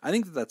 I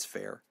think that's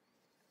fair.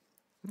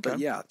 Okay. But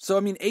yeah, so I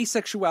mean,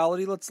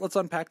 asexuality, let's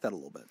unpack that a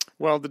little bit.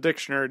 Well, the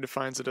dictionary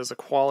defines it as a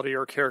quality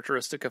or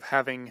characteristic of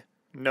having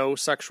no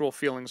sexual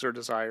feelings or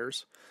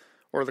desires,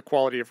 or the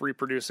quality of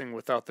reproducing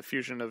without the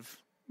fusion of...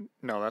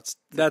 No, that's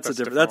a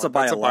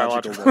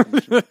biological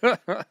definition.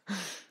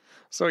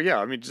 So yeah,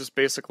 I mean, just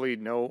basically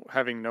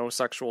having no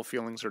sexual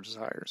feelings or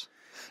desires.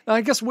 Now,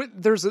 I guess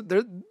there's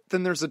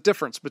a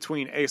difference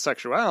between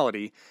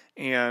asexuality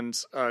and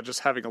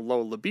just having a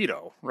low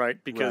libido,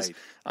 right? Because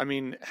I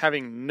mean,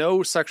 having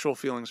no sexual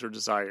feelings or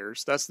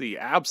desires, that's the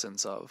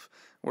absence of.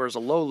 Whereas a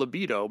low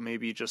libido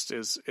maybe just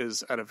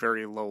is at a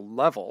very low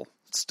level.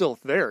 It's still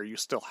there. You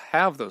still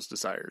have those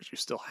desires. You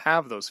still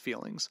have those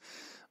feelings,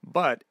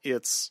 but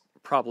it's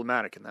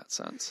problematic in that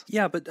sense.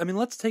 Yeah, but I mean,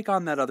 let's take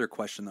on that other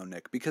question though,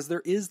 Nick, because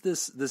there is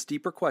this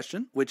deeper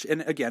question, which,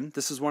 and again,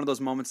 this is one of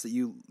those moments that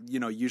you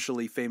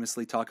usually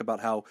famously talk about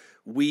how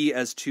we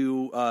as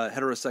two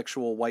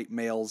heterosexual white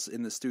males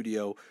in the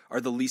studio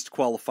are the least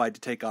qualified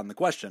to take on the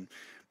question.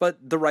 But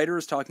the writer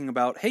is talking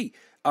about, hey,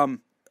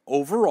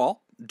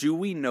 overall, do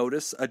we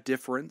notice a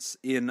difference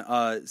in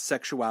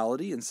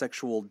sexuality and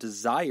sexual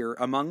desire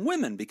among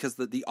women? Because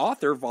the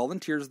author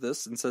volunteers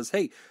this and says,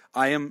 hey,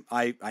 I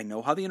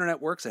know how the internet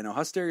works, I know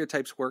how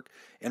stereotypes work,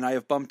 and I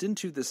have bumped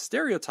into this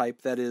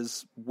stereotype that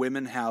is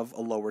women have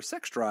a lower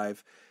sex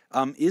drive.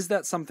 Is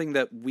that something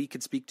that we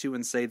could speak to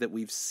and say that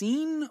we've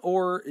seen,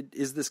 or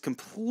is this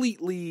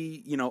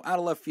completely, out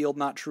of left field,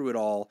 not true at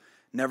all,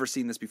 never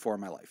seen this before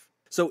in my life?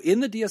 So in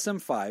the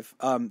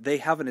DSM-5, they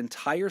have an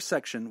entire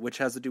section which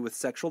has to do with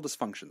sexual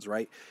dysfunctions,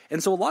 right?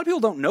 And so a lot of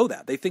people don't know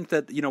that. They think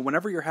that,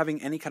 whenever you're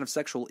having any kind of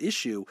sexual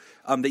issue,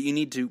 that you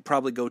need to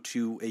probably go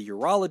to a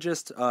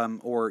urologist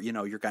or,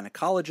 your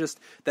gynecologist,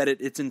 that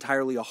it's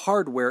entirely a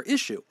hardware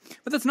issue.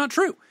 But that's not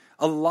true.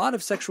 A lot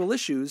of sexual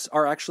issues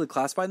are actually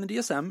classified in the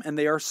DSM, and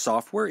they are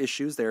software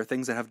issues. They are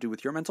things that have to do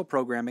with your mental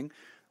programming.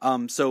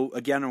 So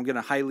again, I'm going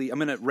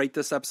to rate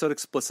this episode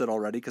explicit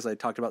already because I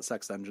talked about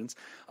sex dungeons.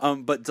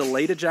 But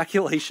delayed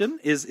ejaculation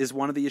is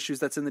one of the issues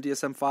that's in the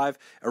DSM-5.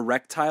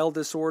 Erectile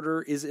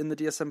disorder is in the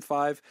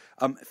DSM-5.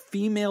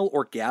 Female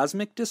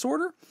orgasmic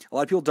disorder. A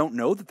lot of people don't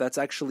know that that's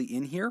actually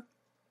in here,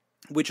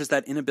 which is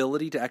that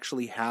inability to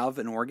actually have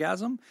an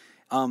orgasm.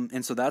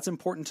 And so that's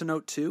important to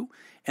note too.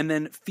 And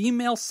then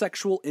female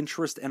sexual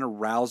interest and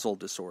arousal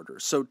disorder.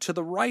 So to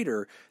the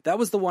writer, that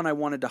was the one I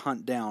wanted to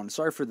hunt down.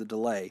 Sorry for the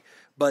delay.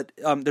 But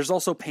there's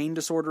also pain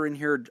disorder in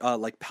here,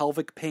 like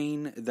pelvic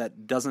pain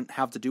that doesn't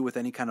have to do with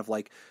any kind of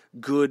like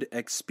good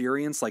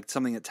experience, like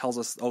something that tells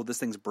us, oh, this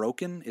thing's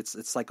broken. It's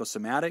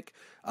psychosomatic.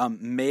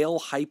 Male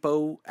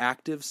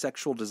hypoactive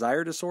sexual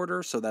desire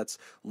disorder. So that's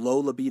low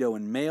libido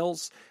in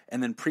males.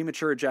 And then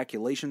premature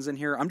ejaculations in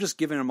here. I'm just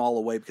giving them all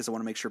away because I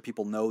want to make sure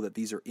people know that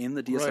these are in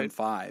the DSM-5.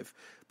 Right.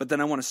 But then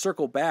I want to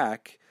circle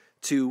back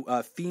to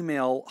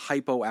female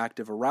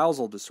hypoactive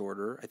arousal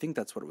disorder. I think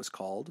that's what it was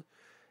called.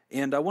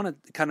 And I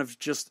want to kind of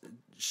just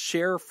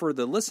share for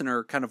the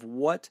listener kind of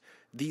what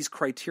these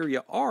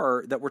criteria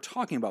are that we're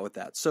talking about with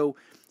that. So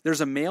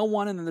there's a male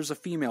one and then there's a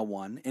female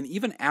one. And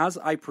even as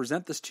I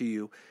present this to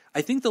you,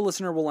 I think the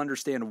listener will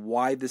understand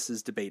why this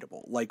is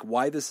debatable, like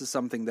why this is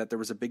something that there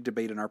was a big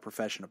debate in our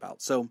profession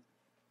about. So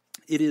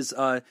it is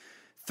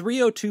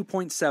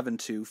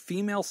 302.72,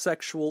 female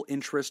sexual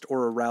interest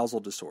or arousal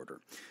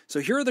disorder. So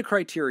here are the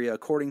criteria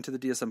according to the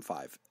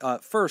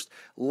DSM-5. First,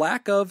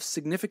 lack of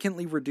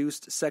significantly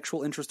reduced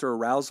sexual interest or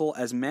arousal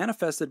as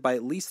manifested by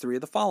at least three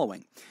of the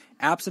following.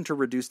 Absent or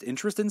reduced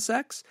interest in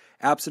sex,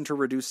 absent or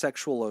reduced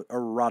sexual or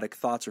erotic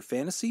thoughts or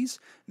fantasies,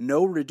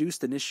 no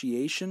reduced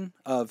initiation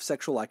of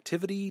sexual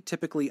activity,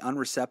 typically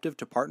unreceptive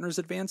to partner's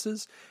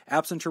advances,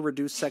 absent or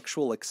reduced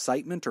sexual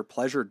excitement or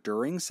pleasure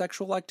during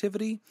sexual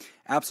activity,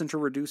 absent or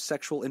reduced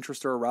sexual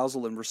interest or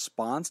arousal in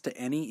response to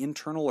any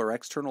internal or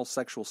external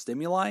sexual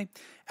stimuli,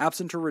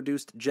 absent or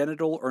reduced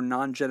genital or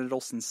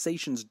non-genital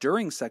sensations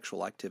during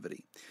sexual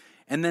activity.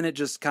 And then it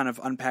just kind of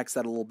unpacks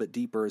that a little bit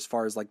deeper as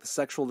far as like the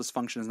sexual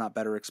dysfunction is not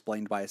better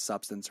explained by a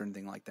substance or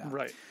anything like that.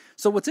 Right.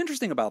 So what's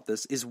interesting about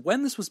this is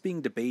when this was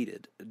being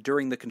debated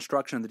during the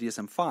construction of the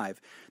DSM-5,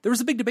 there was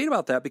a big debate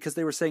about that because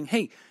they were saying,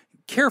 hey,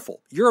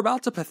 careful, you're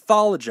about to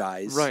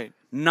pathologize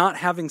not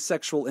having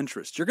sexual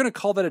interest. You're going to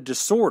call that a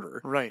disorder.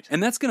 Right.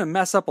 And that's going to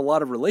mess up a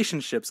lot of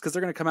relationships because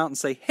they're going to come out and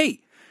say, hey,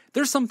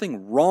 there's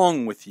something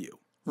wrong with you.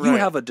 You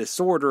have a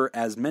disorder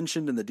as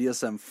mentioned in the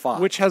DSM-5.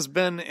 Which has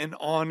been an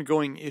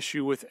ongoing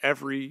issue with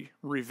every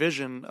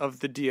revision of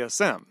the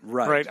DSM.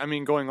 Right. I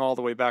mean, going all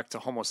the way back to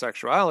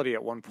homosexuality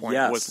at one point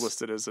was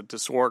listed as a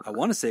disorder. I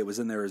want to say it was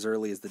in there as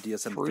early as the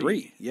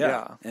DSM-3.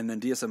 Yeah. And then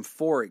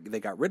DSM-4,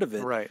 they got rid of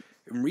it. Right.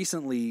 And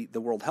recently, the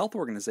World Health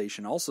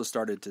Organization also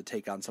started to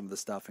take on some of the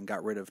stuff and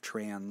got rid of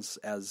trans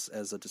as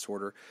a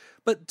disorder.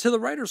 But to the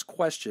writer's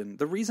question,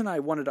 the reason I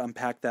wanted to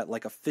unpack that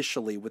like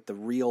officially with the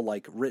real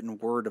like written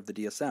word of the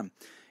DSM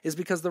is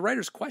because the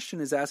writer's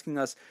question is asking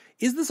us,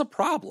 is this a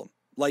problem?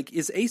 Like,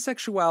 is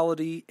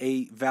asexuality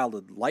a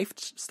valid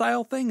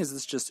lifestyle thing? Is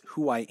this just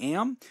who I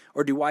am?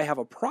 Or do I have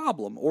a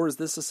problem? Or is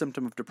this a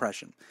symptom of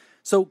depression?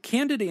 So,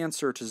 candid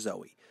answer to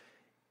Zoe.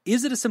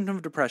 Is it a symptom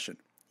of depression?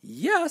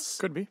 Yes.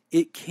 Could be.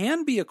 It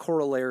can be a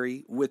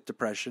corollary with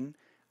depression.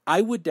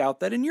 I would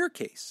doubt that in your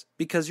case,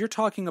 because you're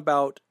talking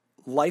about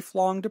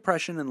lifelong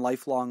depression and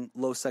lifelong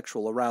low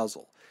sexual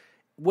arousal.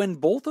 When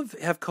both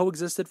have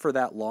coexisted for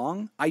that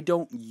long, I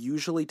don't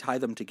usually tie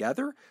them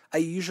together. I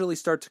usually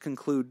start to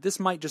conclude this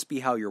might just be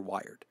how you're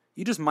wired.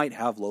 You just might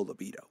have low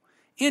libido.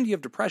 And you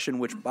have depression,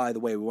 which, by the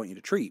way, we want you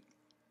to treat.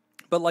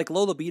 But like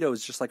low libido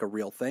is just like a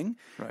real thing.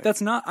 Right.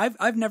 That's not.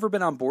 I've never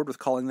been on board with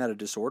calling that a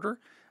disorder.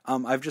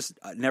 I've just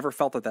never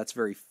felt that that's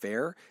very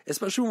fair,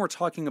 especially when we're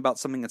talking about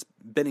something that's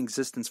been in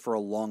existence for a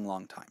long,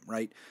 long time,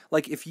 right?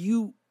 Like if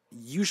you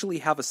usually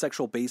have a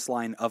sexual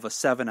baseline of a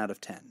 7 out of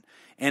 10.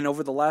 And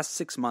over the last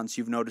 6 months,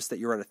 you've noticed that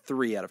you're at a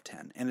 3 out of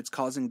 10, and it's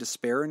causing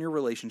despair in your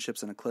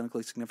relationships and a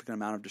clinically significant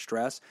amount of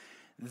distress,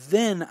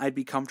 then I'd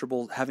be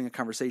comfortable having a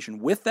conversation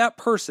with that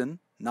person,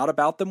 not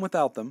about them,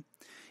 without them,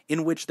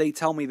 in which they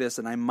tell me this,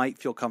 and I might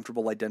feel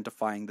comfortable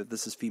identifying that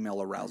this is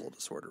female arousal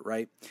disorder,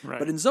 right?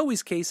 But in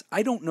Zoe's case,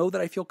 I don't know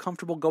that I feel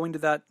comfortable going to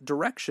that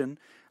direction,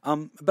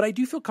 but I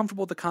do feel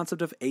comfortable with the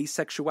concept of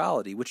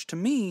asexuality, which to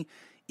me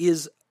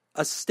is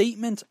a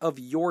statement of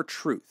your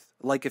truth.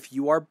 Like if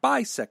you are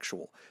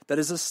bisexual, that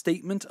is a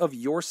statement of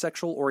your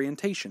sexual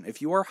orientation. If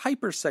you are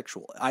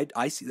hypersexual,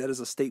 I see that as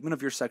a statement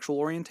of your sexual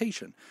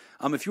orientation.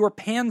 If you are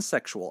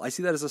pansexual, I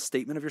see that as a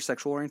statement of your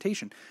sexual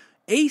orientation.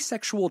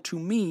 Asexual to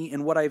me,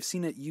 and what I've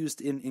seen it used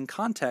in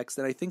context,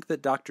 and I think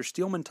that Dr.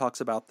 Steelman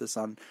talks about this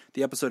on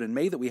the episode in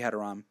May that we had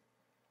her on,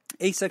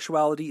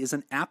 asexuality is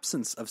an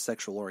absence of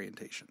sexual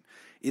orientation.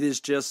 It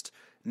is just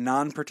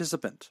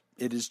non-participant.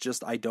 It is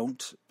just, I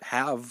don't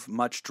have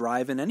much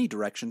drive in any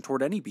direction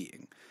toward any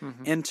being.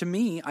 And to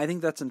me, I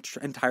think that's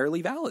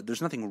entirely valid.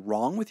 There's nothing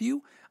wrong with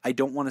you. I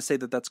don't want to say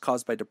that that's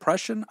caused by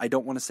depression. I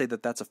don't want to say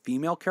that that's a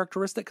female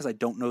characteristic because I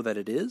don't know that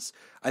it is.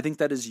 I think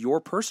that is your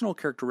personal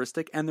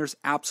characteristic, and there's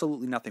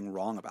absolutely nothing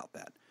wrong about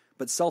that.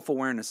 But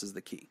self-awareness is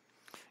the key.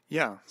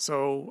 Yeah.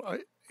 So,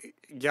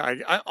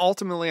 I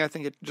ultimately, I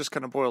think it just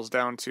kind of boils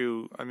down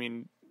to,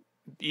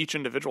 each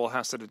individual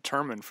has to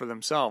determine for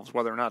themselves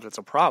whether or not it's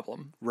a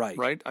problem.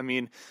 Right?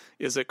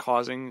 Is it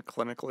causing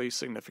clinically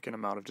significant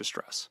amount of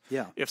distress?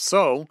 Yeah. If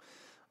so,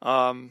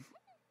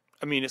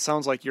 it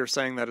sounds like you're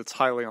saying that it's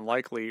highly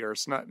unlikely, or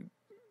it's not,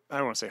 I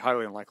don't want to say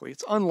highly unlikely.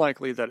 It's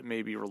unlikely that it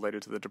may be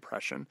related to the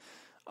depression.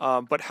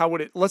 But how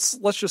would it, let's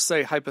just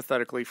say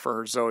hypothetically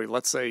for Zoe,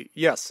 let's say,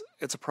 yes,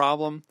 it's a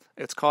problem.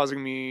 It's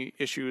causing me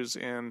issues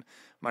in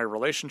my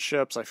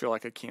relationships. I feel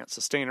like I can't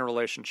sustain a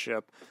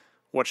relationship.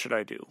 What should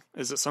I do?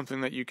 Is it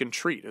something that you can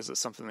treat? Is it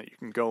something that you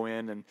can go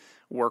in and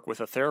work with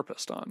a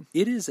therapist on?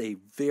 It is a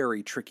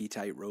very tricky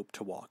tightrope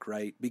to walk,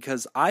 right?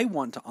 Because I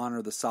want to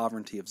honor the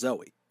sovereignty of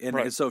Zoe.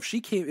 And so if she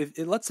came,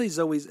 let's say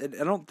Zoe's,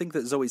 I don't think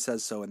that Zoe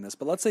says so in this,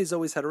 but let's say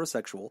Zoe's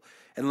heterosexual,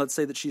 and let's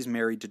say that she's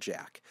married to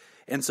Jack.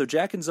 And so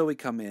Jack and Zoe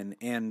come in,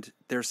 and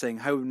they're saying,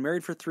 "Hi, we've been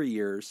married for 3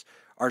 years.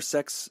 Our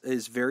sex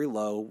is very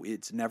low.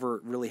 It's never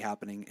really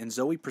happening." And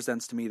Zoe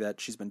presents to me that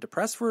she's been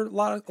depressed for a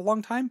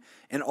long time,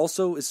 and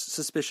also is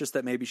suspicious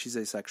that maybe she's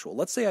asexual.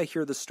 Let's say I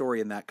hear the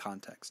story in that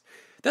context.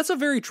 That's a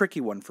very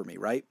tricky one for me,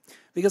 right?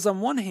 Because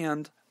on one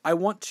hand, I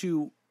want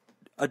to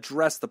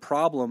address the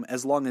problem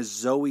as long as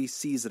Zoe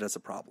sees it as a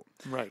problem.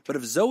 Right. But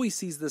if Zoe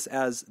sees this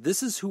as,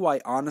 this is who I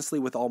honestly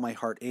with all my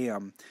heart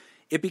am,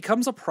 it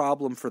becomes a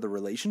problem for the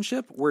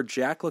relationship where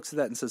Jack looks at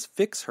that and says,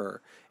 fix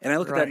her. And I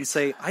look at that and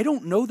say, I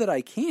don't know that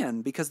I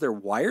can because they're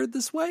wired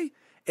this way.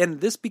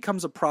 And this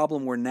becomes a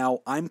problem where now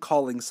I'm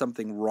calling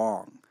something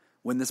wrong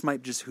when this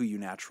might just who you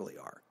naturally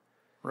are.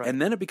 Right.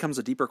 And then it becomes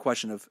a deeper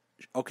question of,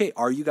 okay,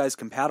 are you guys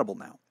compatible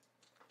now?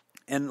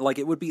 And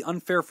it would be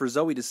unfair for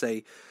Zoe to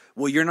say,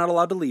 well, you're not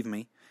allowed to leave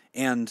me,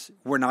 and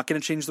we're not going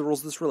to change the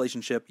rules of this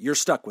relationship. You're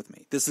stuck with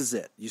me. This is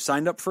it. You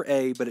signed up for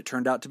A, but it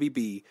turned out to be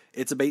B.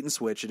 It's a bait and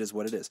switch. It is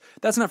what it is.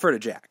 That's not fair to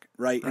Jack,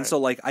 right? And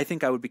so, I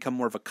think I would become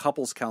more of a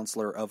couples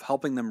counselor of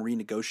helping them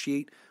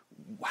renegotiate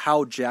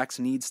how Jack's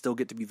needs still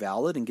get to be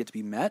valid and get to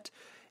be met,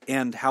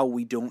 and how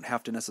we don't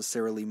have to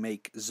necessarily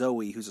make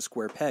Zoe, who's a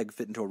square peg,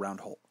 fit into a round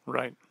hole.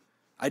 Right.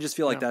 I just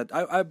feel like that.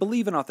 I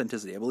believe in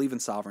authenticity. I believe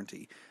in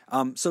sovereignty.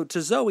 So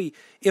to Zoe,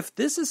 if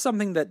this is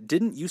something that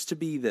didn't used to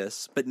be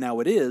this, but now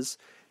it is,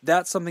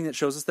 that's something that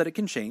shows us that it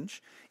can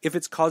change. If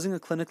it's causing a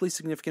clinically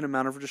significant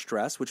amount of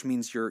distress, which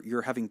means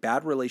you're having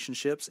bad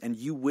relationships and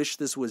you wish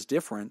this was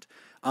different,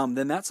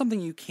 then that's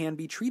something you can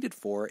be treated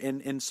for.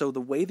 And so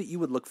the way that you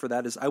would look for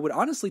that is, I would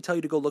honestly tell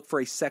you to go look for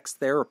a sex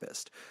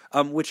therapist,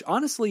 which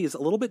honestly is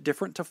a little bit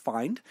different to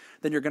find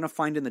than you're going to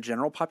find in the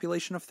general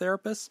population of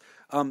therapists.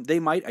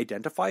 They might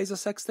identify as a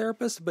sex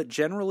therapist, but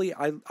generally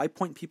I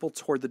point people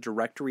toward the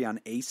directory on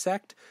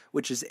AASECT,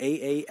 which is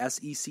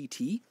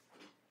AASECT.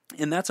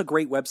 And that's a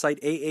great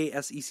website,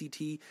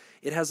 AASECT.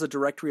 It has a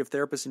directory of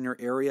therapists in your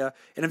area.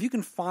 And if you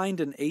can find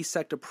an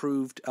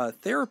AASECT-approved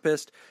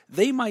therapist,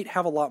 they might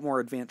have a lot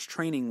more advanced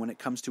training when it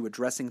comes to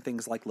addressing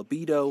things like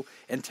libido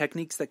and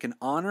techniques that can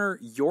honor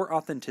your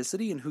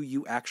authenticity and who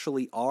you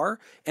actually are,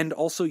 and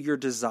also your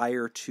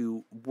desire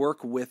to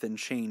work with and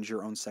change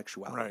your own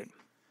sexuality. Right.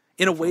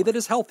 In a way that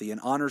is healthy and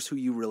honors who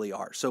you really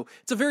are. So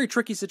it's a very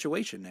tricky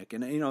situation, Nick.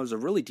 And, it was a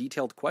really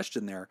detailed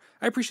question there.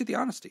 I appreciate the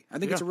honesty. I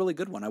think it's a really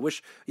good one. I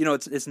wish,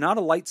 it's not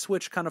a light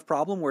switch kind of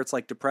problem where it's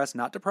like depressed,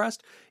 not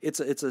depressed. It's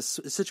a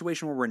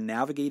situation where we're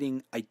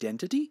navigating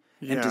identity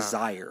and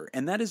desire.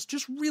 And that is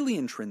just really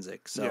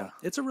intrinsic. So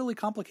it's a really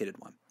complicated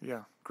one.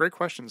 Yeah. Great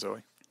question,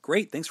 Zoe.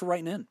 Great. Thanks for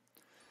writing in.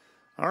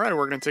 All right,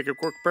 we're going to take a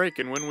quick break,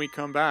 and when we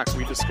come back,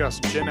 we discuss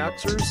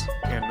Gen-Xers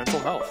and mental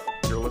health.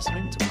 You're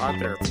listening to Pod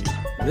Therapy.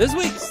 This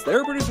week's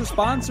Therapy Producer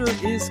sponsor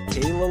is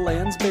Kayla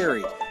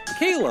Lansbury.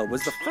 Kayla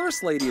was the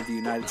First Lady of the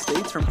United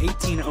States from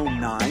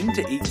 1809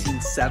 to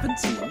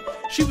 1817.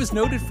 She was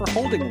noted for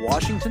holding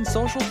Washington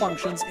social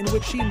functions in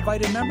which she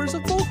invited members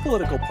of both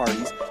political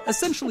parties,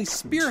 essentially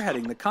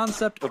spearheading the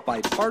concept of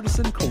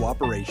bipartisan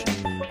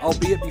cooperation,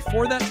 albeit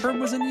before that term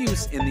was in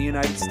use in the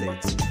United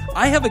States.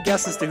 I have a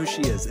guess as to who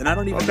she is, and I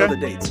don't even know the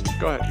dates.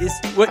 Go ahead.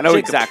 I know Jacob,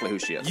 exactly who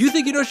she is. You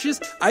think you know who she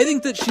is? I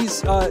think that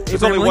she's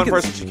There's only one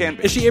person she can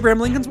be. Is she Abraham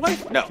Lincoln's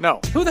wife? No.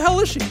 Who the hell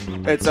is she?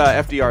 It's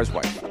FDR's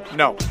wife.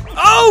 No.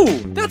 Oh!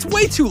 That's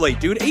way too late,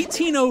 dude.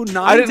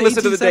 1809 I didn't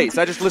listen to the dates.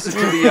 I just listened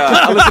to the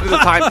I listened to the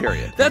time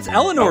period. That's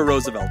Eleanor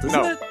Roosevelt,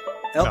 isn't it?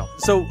 No.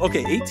 So,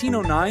 okay,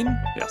 1809?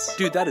 Yes.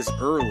 Dude, that is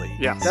early.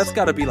 Yes. That's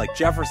got to be like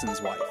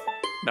Jefferson's wife.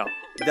 No.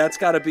 That's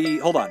got to be.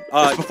 Hold on.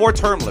 It's before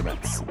term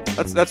limits.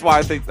 That's why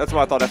I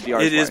thought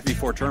FDR. It is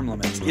before term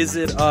limits. Is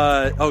it?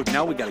 Oh,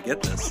 now we got to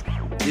get this.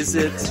 Is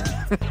it?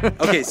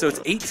 Okay, so it's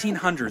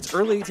 1800s,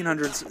 early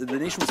 1800s. The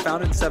nation was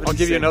founded in 76. I'll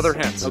give you another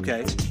hint.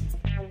 Okay.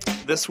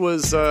 This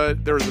was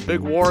there was a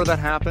big war that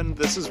happened.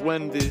 This is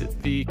when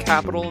the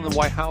Capitol and the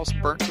White House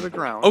burnt to the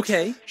ground.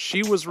 Okay.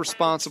 She was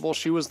responsible.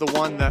 She was the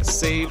one that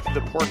saved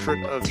the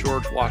portrait of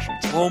George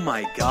Washington. Oh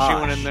my gosh. She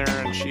went in there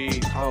and she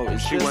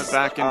went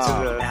back into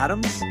the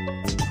Adams.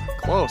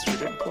 Close. You're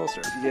getting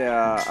closer.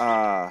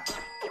 Yeah.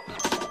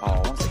 I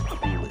want to say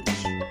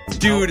Coolidge.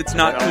 Dude, it's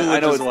not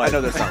Coolidge. I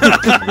know that's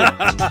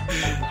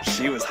not.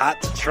 She was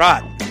hot to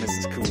trot,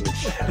 Mrs.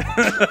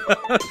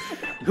 Coolidge.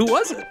 Who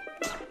was it?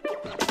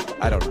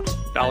 I don't know.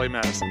 Dolly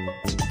Madison.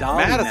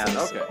 Dolly Madison.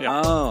 Okay.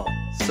 Yeah. Oh,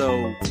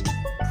 so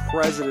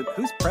President.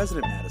 Who's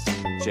President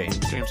Madison? James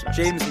Madison.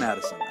 James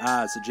Madison.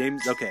 So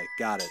James. Okay,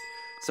 got it.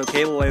 So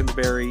Kayla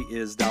Lansbury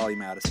is Dolly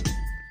Madison.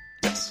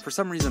 Yes. For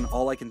some reason,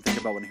 all I can think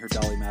about when I hear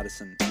Dolly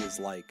Madison is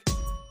like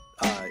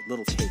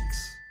little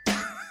cakes,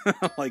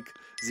 like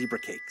zebra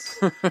cakes.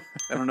 I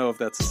don't know if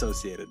that's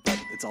associated, but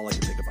it's all I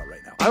can think about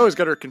right now. I always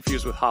got her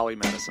confused with Holly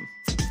Madison.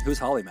 Who's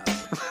Holly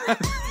Madison?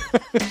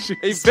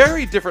 A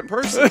very different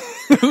person.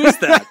 Who is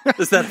that?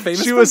 Is that a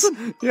famous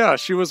person?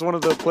 She was one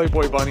of the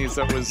Playboy bunnies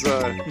that was,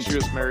 she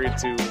was married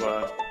to,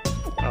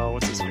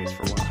 what's his face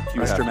for a while?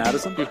 Mr.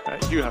 Madison?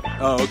 You have.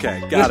 Oh,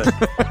 okay. Got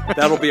it.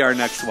 That'll be our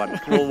next one.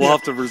 We'll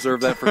have to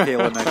reserve that for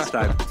Kayla next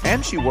time.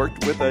 And she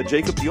worked with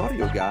Jacob, the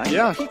audio guy.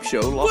 Yeah. Peep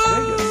Show, Las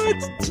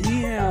Vegas.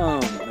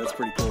 Damn. That's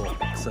pretty cool.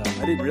 So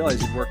I didn't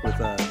realize you'd work with,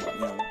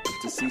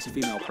 deceased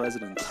female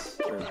presidents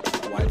or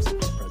wives of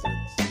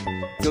presidents.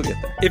 You'll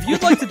get there. If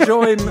you'd like to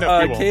join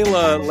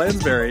Kayla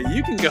Lansbury,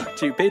 you can go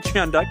to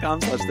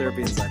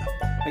patreon.com/therapy and sign up.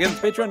 Again, it's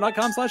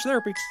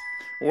patreon.com/therapy.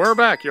 We're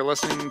back. You're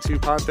listening to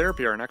Pod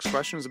Therapy. Our next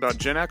question is about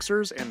Gen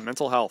Xers and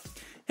mental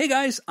health. Hey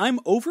guys, I'm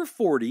over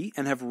 40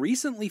 and have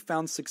recently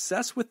found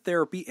success with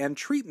therapy and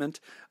treatment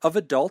of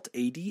adult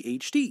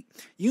ADHD.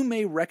 You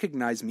may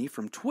recognize me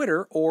from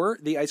Twitter or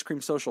the Ice Cream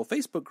Social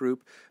Facebook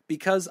group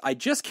because I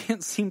just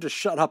can't seem to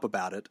shut up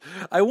about it.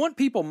 I want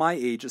people my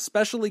age,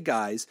 especially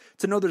guys,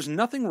 to know there's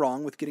nothing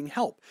wrong with getting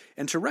help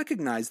and to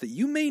recognize that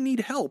you may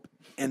need help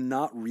and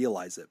not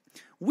realize it.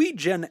 We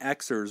Gen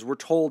Xers were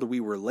told we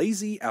were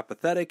lazy,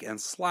 apathetic, and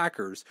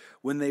slackers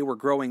when they were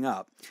growing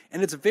up,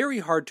 and it's very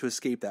hard to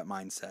escape that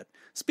mindset.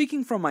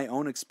 Speaking from my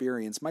own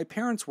experience, my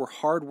parents were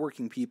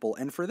hard-working people,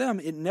 and for them,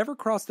 it never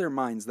crossed their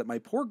minds that my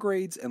poor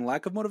grades and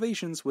lack of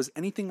motivations was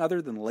anything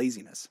other than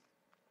laziness.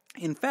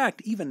 In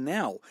fact, even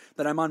now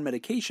that I'm on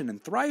medication and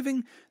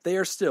thriving, they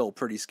are still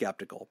pretty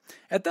skeptical.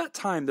 At that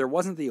time, there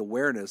wasn't the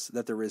awareness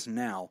that there is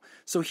now,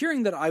 so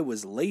hearing that I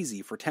was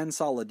lazy for 10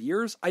 solid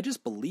years, I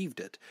just believed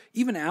it.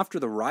 Even after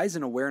the rise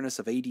in awareness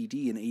of ADD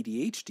and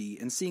ADHD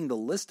and seeing the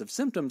list of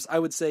symptoms, I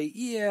would say,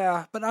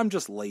 yeah, but I'm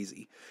just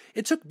lazy.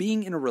 It took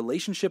being in a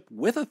relationship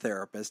with a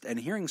therapist and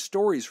hearing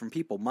stories from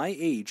people my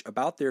age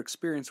about their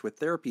experience with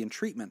therapy and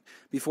treatment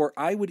before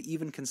I would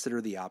even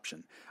consider the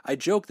option. I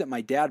joke that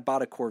my dad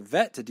bought a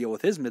Corvette to deal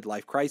with his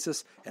midlife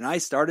crisis, and I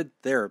started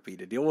therapy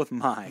to deal with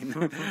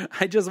mine.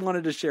 I just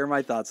wanted to share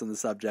my thoughts on the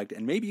subject,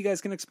 and maybe you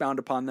guys can expound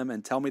upon them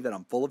and tell me that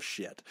I'm full of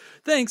shit.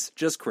 Thanks,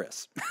 just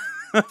Chris.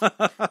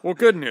 Well,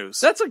 good news.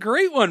 That's a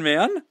great one,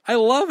 man. I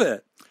love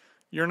it.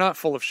 You're not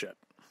full of shit.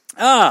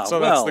 So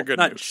that's the good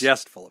not news.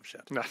 Just full of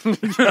shit. No,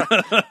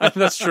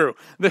 that's true.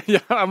 Yeah,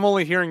 I'm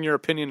only hearing your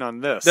opinion on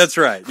this. That's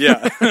right,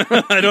 yeah.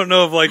 I don't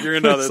know if you're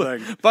into other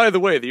things. By the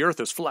way, the earth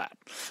is flat.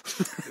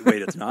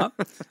 Wait, it's not?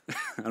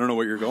 I don't know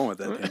what you're going with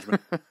that, Benjamin.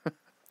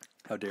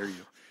 How dare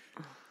you?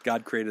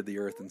 God created the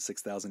earth in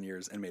 6,000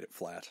 years and made it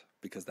flat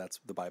because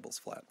the Bible's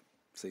flat.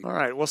 See? All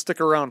right, well,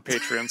 stick around,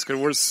 Patreons,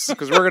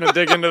 because we're going to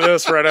dig into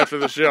this right after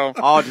the show.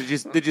 Oh,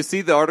 did you see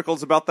the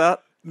articles about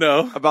that?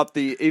 No. About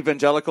the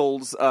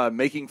evangelicals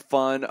making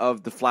fun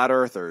of the flat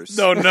earthers.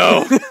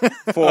 No.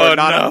 For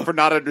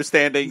not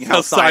understanding how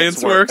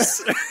science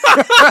works.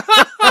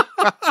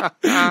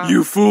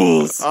 You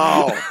fools.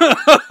 Oh.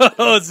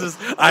 It's just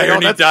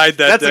irony died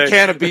that that's day. That's a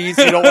can of beans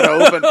you don't want to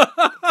open.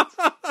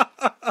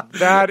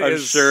 I'm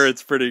sure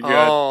it's pretty good.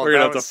 We're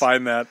gonna have to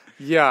find that.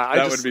 Yeah,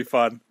 that would be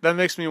fun. That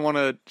makes me want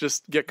to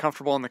just get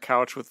comfortable on the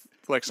couch with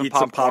like some Eat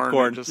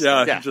popcorn. Just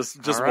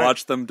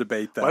watch them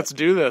debate that. Let's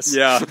do this.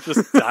 Yeah,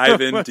 just dive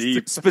in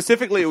deep.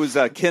 Specifically, it was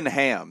Ken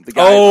Ham, the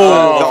guy,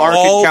 the Ark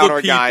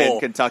Encounter guy in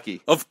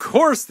Kentucky. Of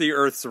course, the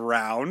Earth's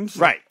round.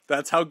 Right.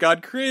 That's how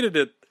God created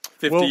it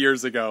 50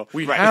 years ago.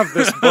 We have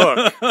this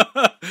book.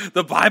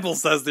 The Bible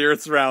says the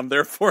Earth's round,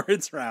 therefore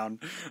it's round.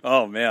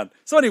 Oh, man.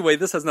 So anyway,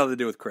 this has nothing to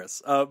do with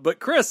Chris. But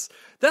Chris,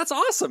 that's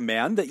awesome,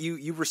 man, that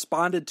you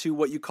responded to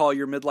what you call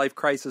your midlife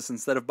crisis.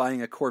 Instead of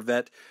buying a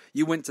Corvette,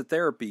 you went to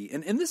therapy.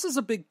 And this is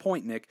a big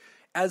point, Nick.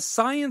 As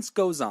science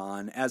goes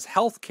on, as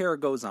healthcare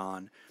goes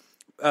on,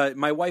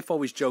 my wife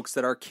always jokes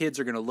that our kids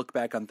are going to look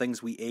back on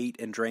things we ate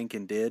and drank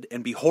and did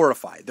and be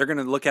horrified. They're going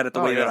to look at it the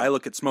way that I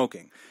look at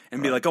smoking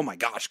and be like, oh my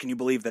gosh, can you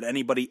believe that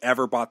anybody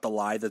ever bought the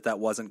lie that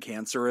wasn't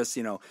cancerous?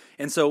 You know?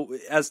 And so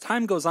as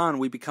time goes on,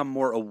 we become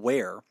more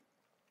aware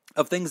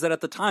of things that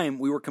at the time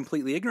we were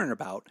completely ignorant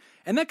about.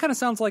 And that kind of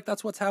sounds like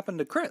that's what's happened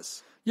to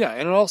Chris. Yeah,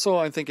 and also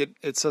I think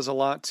it says a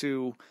lot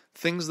to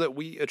things that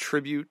we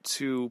attribute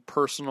to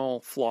personal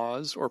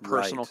flaws or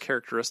personal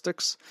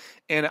characteristics.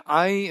 And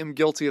I am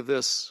guilty of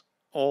this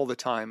all the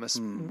time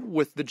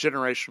with the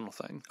generational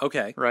thing.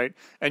 Okay. Right?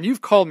 And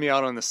you've called me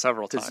out on this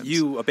several times. Because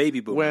you, a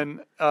baby boomer. When,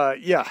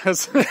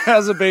 as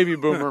a baby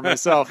boomer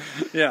myself.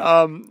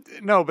 Yeah.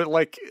 No, but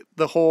like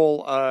the whole,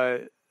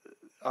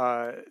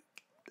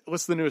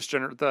 what's the newest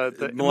generation?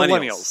 The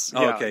millennials.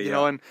 Oh, okay, You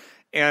know,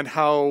 and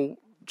how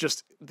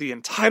just the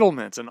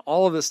entitlement and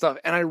all of this stuff.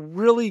 And I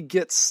really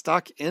get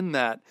stuck in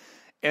that.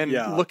 And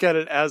look at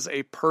it as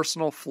a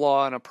personal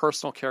flaw and a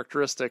personal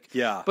characteristic.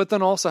 Yeah. But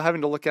then also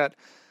having to look at,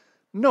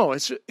 no,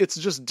 it's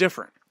just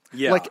different.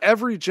 Yeah. Like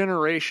every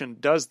generation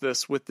does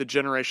this with the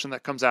generation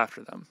that comes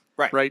after them.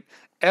 Right. Right?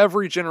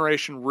 Every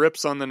generation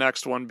rips on the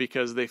next one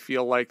because they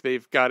feel like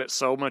they've got it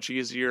so much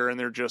easier and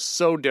they're just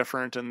so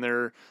different and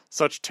they're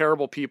such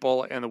terrible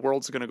people and the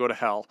world's going to go to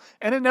hell.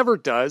 And it never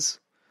does.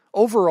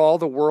 Overall,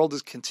 the world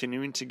is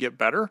continuing to get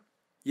better.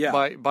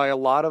 Yeah. By a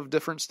lot of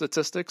different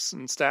statistics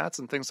and stats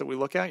and things that we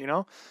look at, you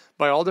know,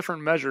 by all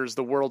different measures,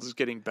 the world is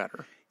getting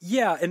better.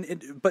 Yeah,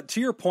 but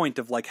to your point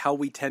of like how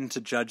we tend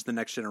to judge the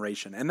next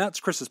generation, and that's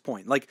Chris's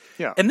point. Like,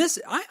 and this,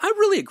 I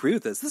really agree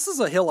with this. This is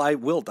a hill I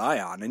will die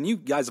on, and you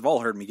guys have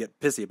all heard me get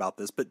pissy about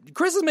this, but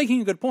Chris is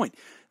making a good point.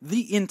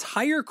 The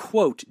entire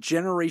quote,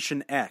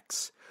 Generation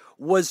X,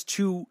 was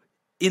to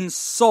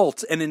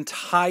insult an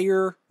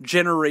entire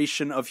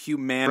generation of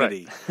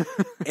humanity. Right.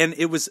 And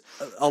it was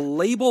a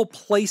label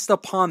placed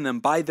upon them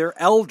by their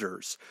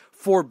elders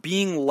for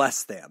being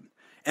less than.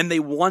 And they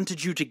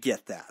wanted you to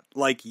get that.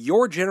 Like,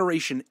 your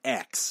Generation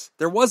X.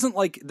 There wasn't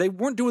like, they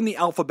weren't doing the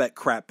alphabet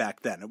crap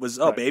back then. It was,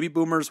 baby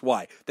boomers,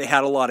 why? They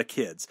had a lot of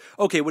kids.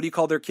 Okay, what do you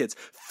call their kids?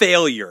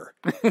 Failure.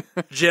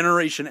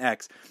 Generation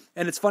X.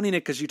 And it's funny,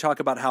 Nick, because you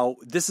talk about how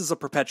this is a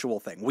perpetual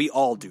thing. We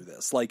all do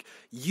this. Like,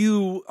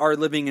 you are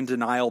living in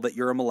denial that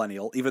you're a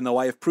millennial, even though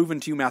I have proven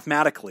to you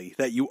mathematically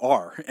that you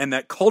are, and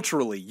that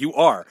culturally you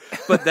are.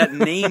 But that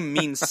name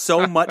means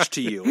so much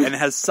to you and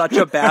has such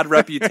a bad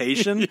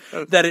reputation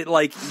that it,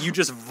 like, you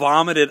just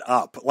vomit it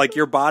up. Like,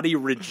 your body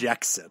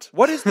rejects it.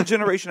 What is the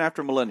generation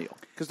after millennial?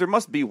 Because there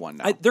must be one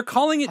now. They're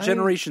calling it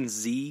Generation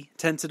Z,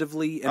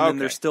 tentatively, and then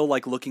they're still,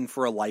 like, looking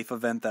for a life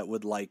event that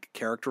would, like,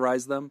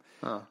 characterize them.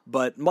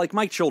 But, like,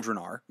 my children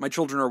are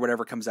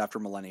whatever comes after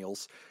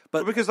millennials.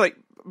 But because like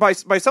by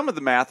some of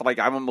the math, like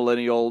I'm a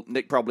millennial,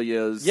 Nick probably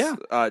is.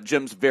 Yeah.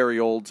 Jim's very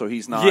old, so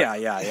he's not.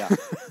 Yeah.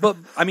 But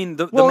I mean,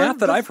 the math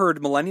that I've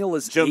heard, millennial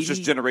is Jim's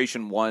just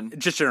Generation 1.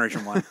 Just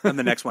Generation 1, and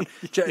the next one.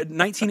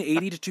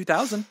 1980 to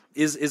 2000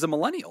 is a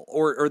millennial,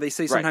 or they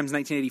say sometimes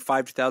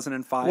 1985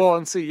 2005. Well,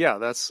 and see,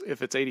 that's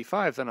if it's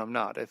 85, then I'm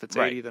not. If it's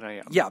 80, then I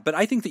am. Yeah, but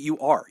I think that you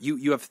are.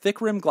 You have thick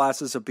rimmed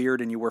glasses, a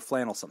beard, and you wear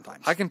flannel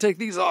sometimes. I can take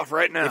these off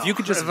right now. If you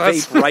could just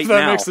vape right now,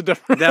 that makes a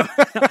difference.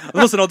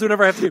 Listen, I'll do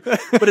whatever I have to do.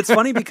 But it's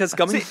funny because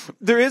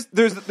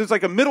there's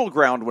like a middle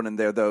ground one in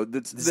there though.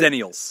 That's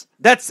Zennials.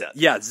 That's it.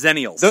 Yeah,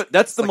 Zennials.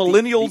 That's the like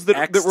millennials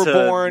that were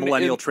born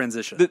millennial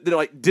transition. That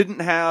like didn't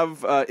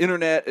have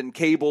internet and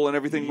cable and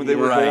everything when they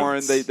were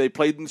born. They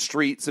played in the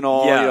streets and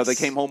all. Yes. You know, they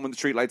came home when the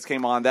street lights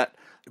came on.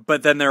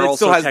 But then they're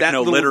also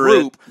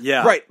techno-literate.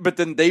 Yeah, right. But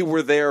then they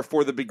were there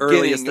for the beginning.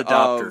 Earliest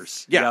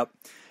adopters. Yep.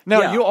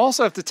 Now, you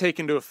also have to take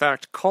into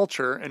effect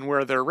culture and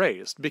where they're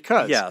raised,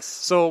 because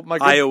so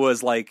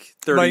Iowa's like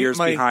 30 years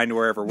behind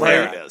wherever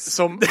it is.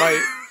 So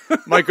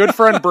my good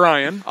friend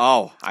Brian.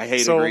 Oh, I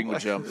hate agreeing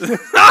with Jim.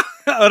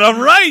 But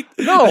I'm right.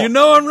 No, you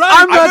know I'm right.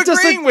 I'm not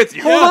agreeing with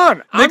you. Hold on.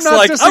 Nick's I'm not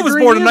like, I was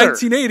born in either.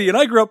 1980 and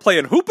I grew up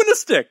playing hoop and a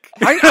stick.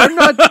 I'm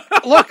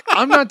not. Look,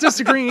 I'm not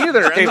disagreeing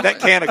either. Gave that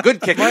can a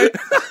good kick.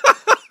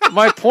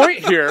 My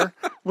point here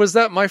was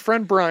that my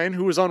friend Brian,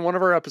 who was on one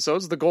of our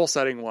episodes, the goal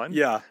setting one.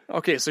 Yeah.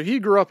 Okay, so he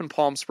grew up in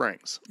Palm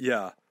Springs.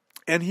 Yeah.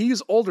 And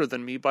he's older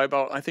than me by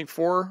about, I think,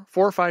 4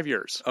 or 5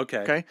 years. Okay.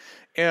 Okay.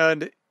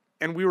 And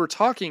we were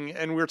talking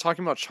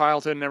about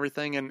childhood and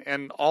everything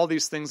and all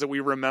these things that we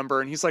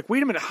remember. And he's like,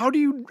 wait a minute, how do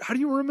you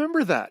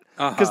remember that?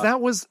 Because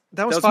that was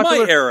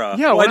popular. My era.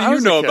 Yeah. Why do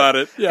you know about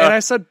it? Yeah. And I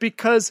said,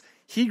 because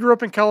he grew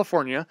up in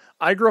California.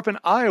 I grew up in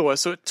Iowa,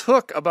 so it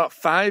took about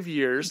 5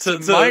 years to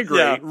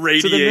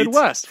migrate to the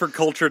Midwest for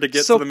culture to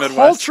get to the Midwest.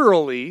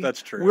 Culturally,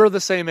 that's true. We're the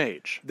same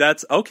age.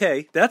 That's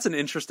okay. That's an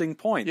interesting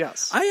point.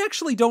 Yes, I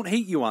actually don't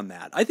hate you on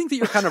that. I think that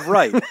you're kind of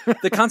right.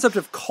 The concept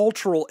of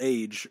cultural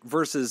age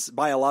versus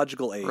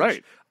biological age.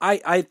 Right.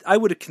 I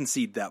would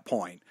concede that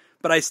point.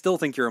 But I still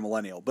think you're a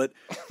millennial. But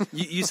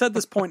you said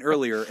this point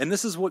earlier, and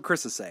this is what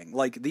Chris is saying.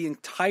 Like, the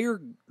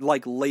entire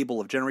label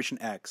of Generation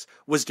X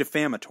was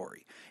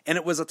defamatory. And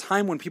it was a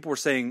time when people were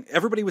saying,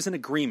 everybody was in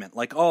agreement.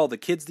 Like, oh, the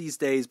kids these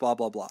days, blah,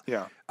 blah, blah.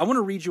 Yeah. I want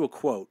to read you a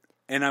quote,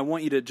 and I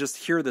want you to just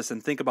hear this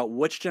and think about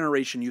which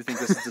generation you think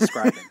this is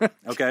describing.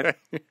 Okay?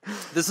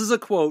 This is a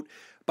quote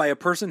by a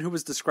person who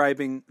was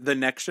describing the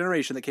next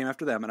generation that came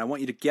after them, and I want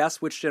you to guess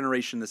which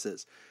generation this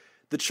is.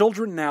 The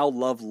children now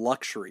love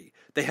luxury.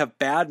 They have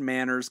bad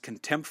manners,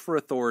 contempt for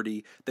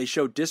authority. They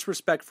show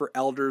disrespect for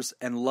elders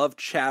and love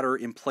chatter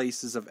in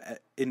place of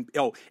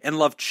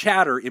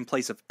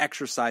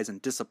exercise and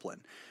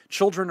discipline.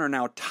 Children are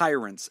now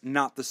tyrants,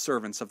 not the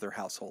servants of their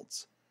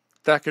households.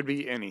 That could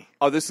be any.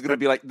 Oh, this is going to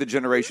be like the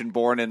generation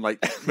born in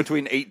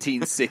between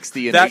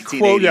 1860 and that 1880.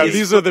 Quote, yeah,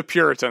 these are the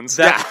Puritans.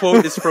 That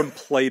quote is from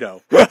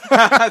Plato.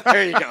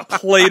 There you go.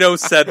 Plato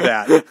said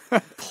that.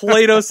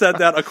 Plato said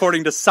that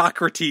according to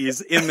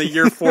Socrates in the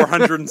year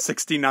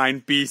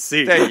 469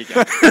 BC. There you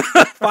go.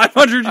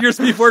 500 years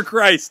before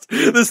Christ.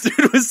 This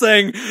dude was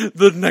saying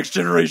the next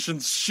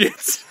generation's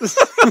shit.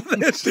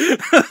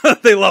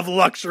 They love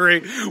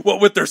luxury.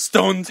 What with their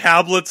stone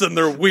tablets and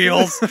their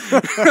wheels.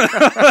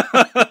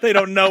 They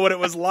don't know what it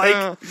was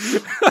like.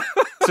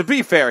 To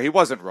be fair, he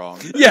wasn't wrong.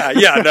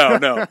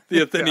 No.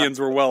 The Athenians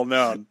were well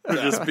known for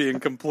just being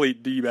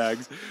complete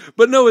D-bags.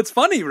 But no, it's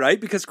funny, right?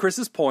 Because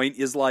Chris's point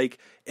is like,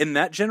 in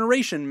that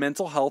generation,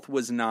 mental health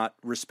was not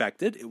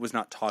respected. It was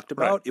not talked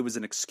about. Right. It was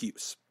an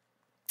excuse.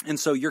 And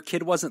so your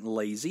kid wasn't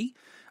lazy,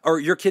 or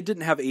your kid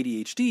didn't have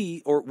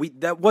ADHD,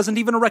 that wasn't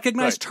even a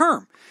recognized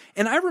term.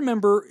 And I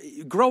remember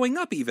growing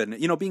up even,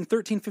 being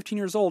 13, 15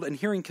 years old and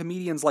hearing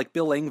comedians like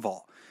Bill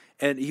Engvall.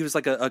 And he was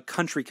like a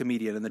country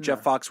comedian in the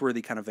Jeff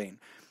Foxworthy kind of vein.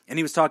 And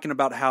he was talking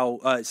about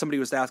how somebody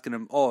was asking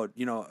him, I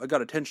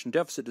got attention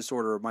deficit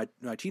disorder. My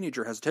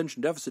teenager has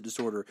attention deficit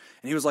disorder.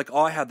 And he was like,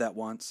 I had that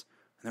once.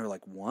 And they were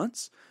like,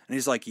 once? And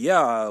he's like,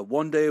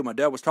 one day my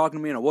dad was talking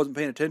to me and I wasn't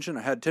paying attention.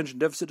 I had attention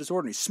deficit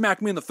disorder. And he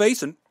smacked me in the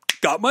face and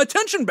got my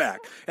attention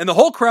back. And the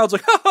whole crowd's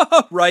like, ha, ha,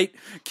 ha, right?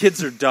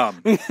 Kids are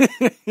dumb.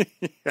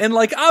 And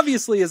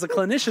obviously as a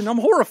clinician, I'm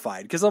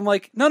horrified because I'm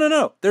like,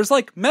 no. There's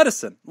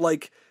medicine.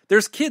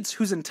 There's kids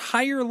whose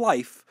entire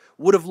life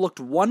would have looked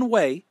one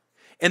way,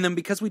 and then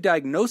because we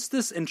diagnosed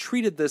this and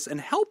treated this and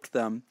helped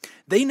them,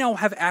 they now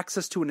have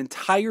access to an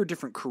entire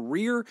different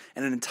career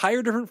and an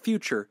entire different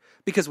future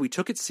because we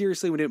took it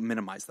seriously, we didn't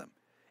minimize them.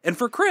 And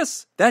for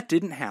Chris, that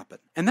didn't happen.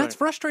 And that's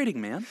frustrating,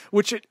 man.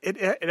 Which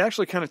it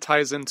actually kind of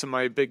ties into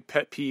my big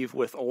pet peeve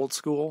with old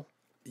school.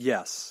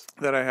 Yes.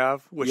 That I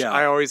have, which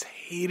I always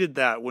hated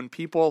that when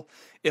people,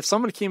 if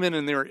somebody came in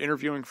and they were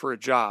interviewing for a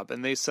job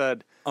and they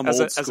said, as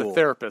a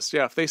therapist,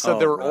 if they said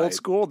they were old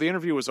school, the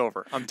interview was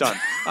over. I'm done.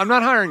 I'm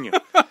not hiring you.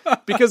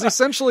 Because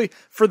essentially,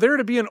 for there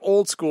to be an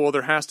old school,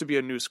 there has to be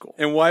a new school.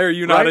 And why are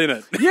you not in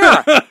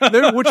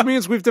it? Which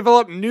means we've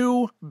developed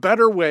new,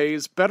 better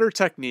ways, better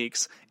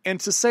techniques. And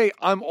to say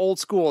I'm old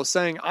school is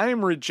saying I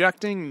am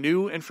rejecting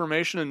new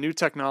information and new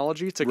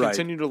technology to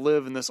continue to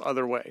live in this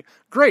other way.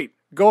 Great.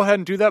 Go ahead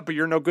and do that, but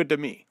you're no good to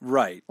me.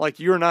 Right.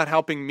 You're not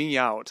helping me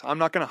out. I'm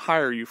not going to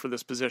hire you for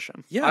this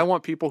position. Yeah. I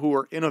want people who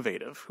are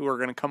innovative, who are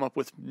going to come up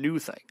with new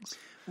things.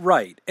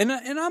 Right. And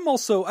I'm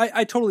also,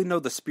 I totally know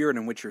the spirit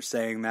in which you're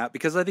saying that,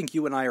 because I think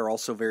you and I are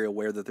also very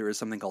aware that there is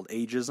something called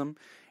ageism,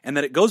 and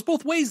that it goes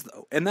both ways,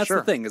 though. And that's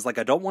the thing, is I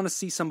don't want to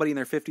see somebody in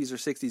their 50s or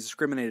 60s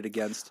discriminated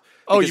against.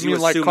 Oh, you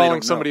mean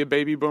calling somebody a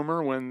baby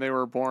boomer when they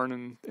were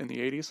born in the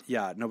 80s?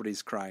 Yeah,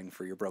 nobody's crying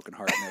for your broken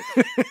heart,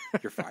 Nick.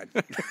 You're fine.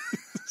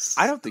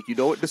 I don't think you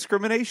know what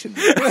discrimination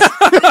means.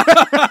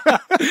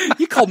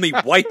 You called me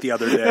white the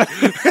other day.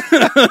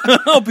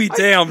 I'll be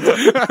damned.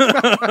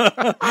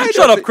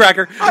 Shut up,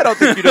 cracker. I don't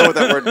think you know what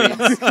that word means.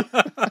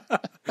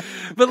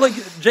 But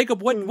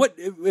Jacob, what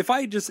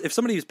if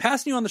somebody was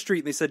passing you on the street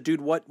and they said,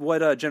 "Dude, what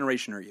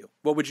generation are you?"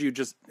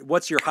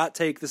 What's your hot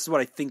take? This is what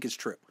I think is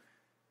true.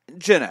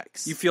 Gen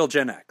X. You feel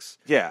Gen X.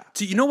 Yeah.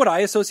 So you know what I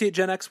associate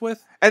Gen X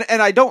with?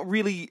 And I don't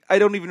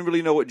even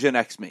really know what Gen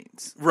X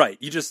means. Right.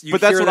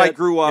 But that's what I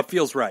grew up. It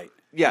feels right.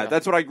 Yeah,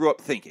 that's what I grew up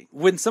thinking.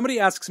 When somebody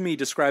asks me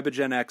describe a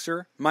Gen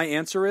Xer, my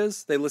answer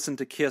is they listen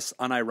to Kiss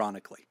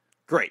unironically.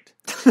 Great.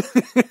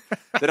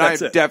 Then I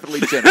am definitely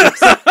Gen X.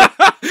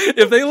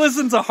 If they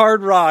listen to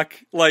hard rock,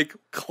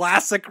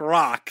 classic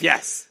rock.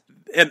 Yes.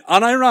 And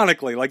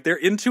unironically, they're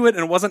into it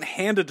and it wasn't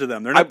handed to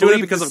them. They're not doing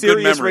it because of good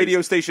memories. The Sirius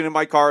radio station in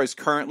my car is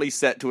currently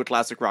set to a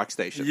classic rock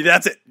station.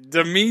 That's it.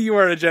 To me, you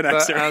are a Gen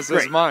Xer. As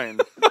is mine.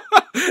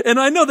 And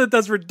I know that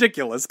that's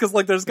ridiculous because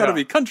like there's got to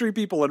be country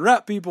people and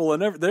rap people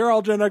and they're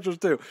all Gen Xers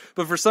too.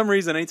 But for some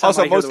reason, anytime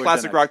also I hear most the word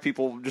classic Gen X, rock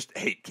people just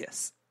hate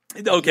Kiss.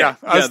 Okay,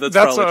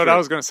 that's what I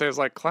was going to say. Is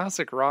like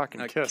classic rock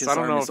and Kiss. Kiss I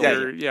don't know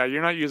Army if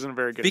you're not using a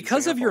very good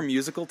because example. of your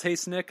musical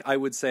taste, Nick. I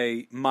would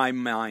say my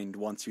mind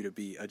wants you to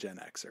be a Gen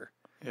Xer.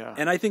 Yeah,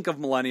 and I think of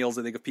millennials.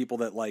 I think of people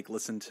that like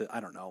listen to.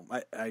 I don't know.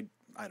 I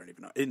don't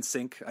even know.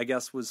 NSYNC, I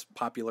guess, was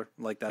popular.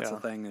 Like that's a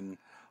thing. And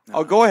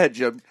go ahead,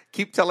 Jim.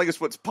 Keep telling us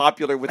what's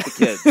popular with the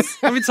kids.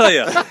 Let me tell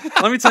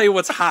you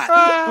what's hot.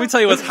 Let me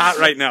tell you what's hot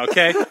right now.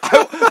 Okay.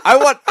 I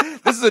want.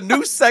 This is a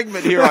new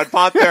segment here on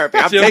Pod Therapy.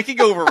 I'm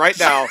taking over right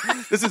now.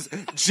 This is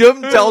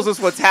Jim tells us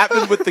what's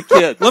happening with the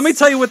kids. Let me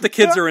tell you what the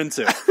kids are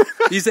into.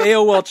 These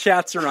AOL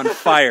chats are on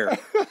fire.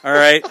 All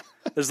right.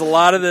 There's a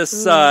lot of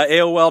this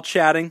AOL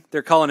chatting.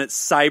 They're calling it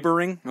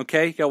cybering.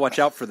 Okay, you gotta watch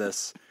out for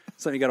this.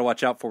 Something you got to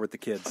watch out for with the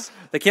kids.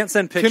 They can't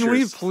send pictures. Can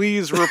we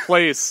please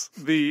replace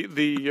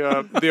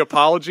the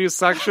apologies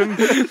section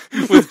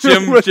with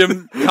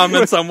Jim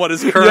comments on what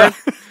is current?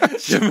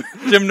 Yeah.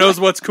 Jim knows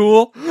what's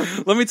cool.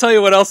 Let me tell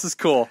you what else is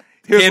cool.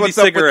 Here's Candy what's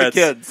cigarettes.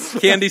 Up with the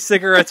kids. Candy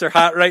cigarettes are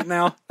hot right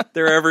now.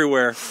 They're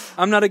everywhere.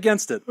 I'm not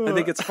against it. I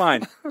think it's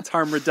fine. It's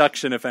harm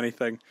reduction, if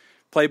anything.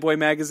 Playboy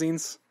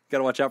magazines, got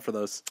to watch out for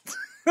those.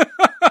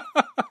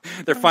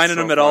 They're finding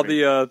them at all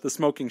the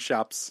smoking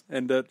shops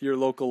and at your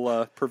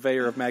local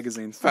purveyor of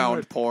magazines.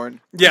 Found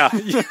porn. Yeah.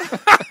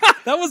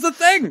 That was the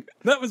thing.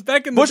 That was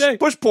back in the day.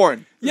 Bush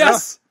porn.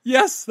 Yes. Yeah.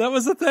 Yes, that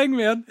was the thing,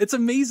 man. It's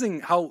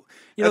amazing how...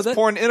 That's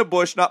porn in a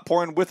bush, not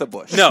porn with a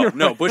bush.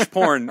 No, bush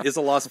porn is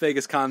a Las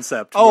Vegas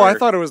concept. Oh, I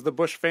thought it was the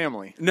Bush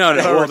family. No,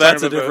 well,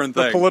 that's a different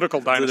thing. The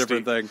political dynasty. That's a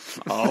different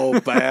thing. Oh,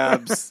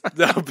 Babs.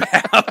 No,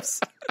 Babs.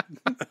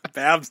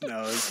 Babs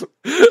knows.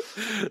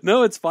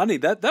 No, it's funny.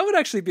 That would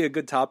actually be a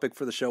good topic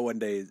for the show one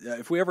day.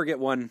 If we ever get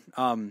one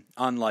on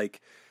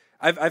like...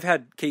 I've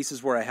had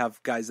cases where I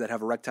have guys that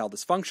have erectile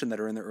dysfunction that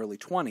are in their early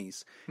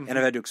 20s, and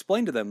I've had to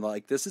explain to them,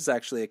 like, this is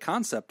actually a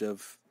concept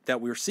of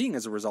that we're seeing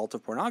as a result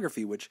of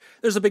pornography, which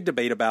there's a big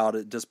debate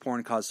about. Does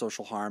porn cause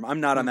social harm?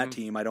 I'm not on that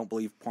team. I don't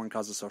believe porn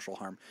causes social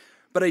harm.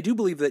 But I do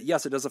believe that,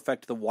 yes, it does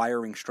affect the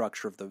wiring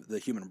structure of the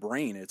human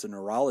brain. It's a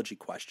neurology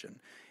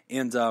question.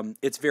 And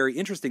it's very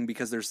interesting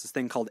because there's this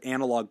thing called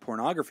analog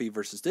pornography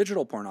versus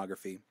digital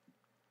pornography.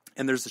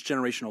 And there's this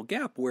generational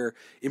gap where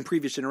in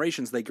previous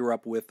generations they grew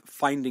up with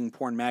finding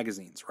porn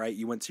magazines, right?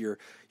 You went to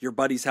your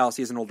buddy's house,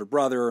 he has an older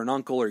brother or an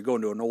uncle, or you go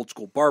into an old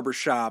school barber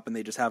shop and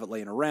they just have it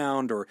laying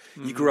around, or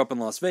you grew up in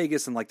Las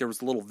Vegas and like there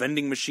was little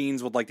vending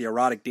machines with like the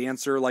erotic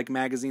dancer like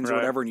magazines or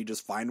whatever, and you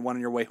just find one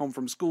on your way home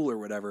from school or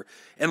whatever.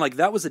 And like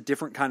that was a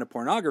different kind of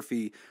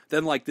pornography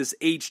than like this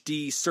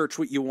HD search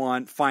what you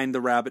want, find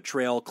the rabbit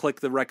trail, click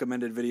the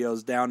recommended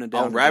videos down and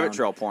down. Oh, rabbit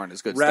trail porn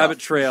is good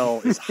rabbit stuff.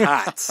 Trail is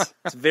hot.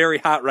 It's very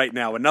hot right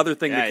now. Another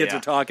thing the kids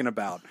are talking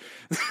about.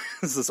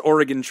 It's this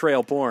Oregon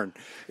Trail porn.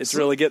 It's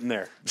really getting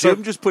there.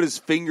 Jim just put his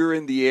finger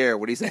in the air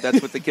when he said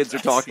that's what the kids are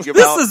talking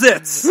about.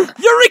 This is it.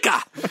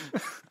 Eureka!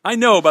 I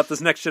know about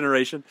this next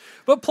generation.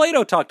 But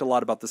Plato talked a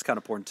lot about this kind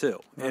of porn too.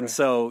 Right. And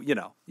so,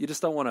 you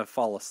just don't want to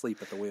fall asleep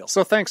at the wheel.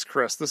 So thanks,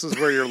 Chris. This is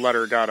where your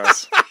letter got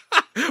us.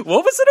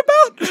 What was it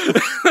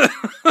about?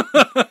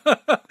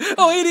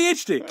 Oh,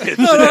 ADHD.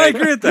 No, I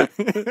agree with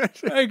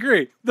that. I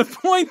agree. The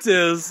point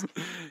is,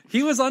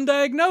 he was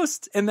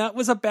undiagnosed, and that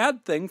was a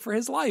bad thing for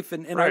his life.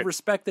 And I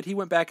respect that he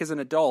went back as an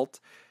adult.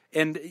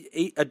 And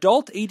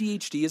adult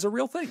ADHD is a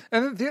real thing.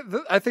 And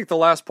I think the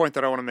last point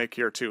that I want to make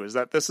here, too, is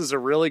that this is a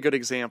really good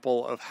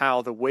example of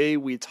how the way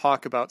we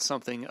talk about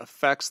something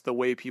affects the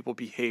way people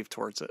behave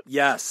towards it.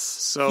 Yes.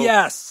 So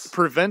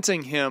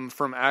preventing him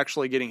from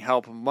actually getting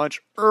help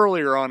much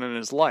earlier on in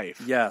his life.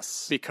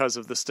 Yes. Because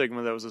of the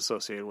stigma that was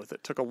associated with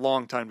it. Took a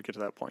long time to get to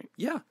that point.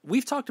 Yeah.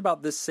 We've talked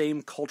about this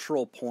same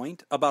cultural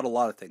point about a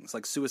lot of things,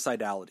 like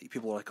suicidality.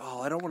 People are like,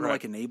 oh, I don't want to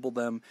like enable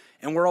them.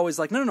 And we're always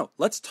like, no.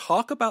 Let's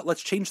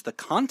change the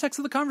context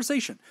of the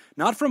conversation,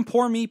 not from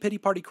poor me pity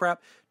party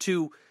crap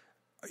to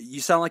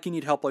you sound like you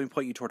need help, let me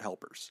point you toward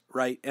helpers,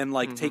 right? And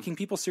like taking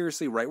people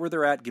seriously right where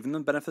they're at, giving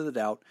them the benefit of the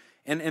doubt,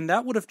 and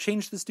that would have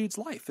changed this dude's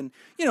life. And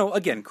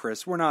again,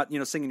 Chris, we're not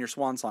singing your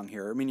swan song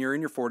here. I mean, you're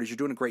in your 40s, you're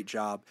doing a great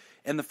job,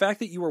 and the fact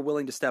that you are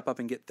willing to step up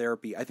and get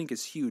therapy, I think,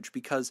 is huge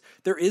because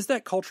there is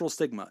that cultural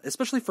stigma,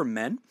 especially for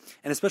men,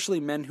 and especially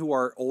men who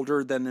are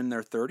older than in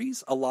their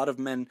 30s. A lot of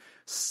men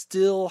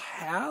still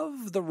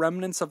have the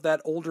remnants of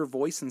that older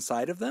voice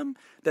inside of them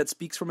that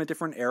speaks from a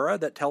different era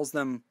that tells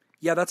them,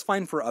 yeah, that's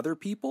fine for other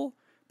people,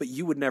 but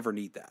you would never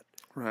need that.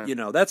 Right.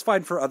 That's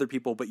fine for other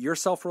people, but you're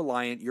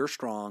self-reliant, you're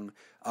strong.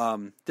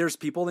 There's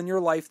people in your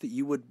life that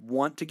you would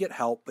want to get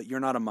help, but you're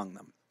not among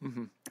them.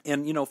 Mm-hmm.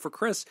 And, for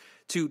Chris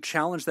to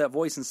challenge that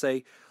voice and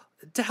say,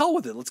 to hell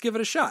with it, let's give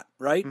it a shot,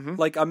 right? Mm-hmm.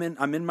 Like, I'm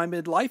in my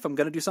midlife, I'm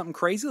going to do something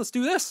crazy, let's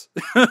do this.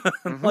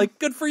 Like,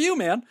 good for you,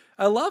 man.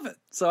 I love it.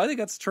 So I think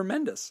that's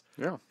tremendous.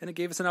 Yeah. And it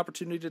gave us an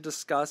opportunity to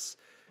discuss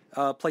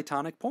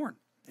platonic porn.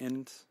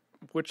 And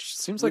which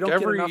seems like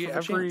every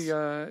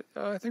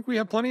I think we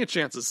have plenty of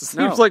chances. It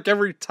seems like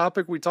every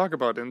topic we talk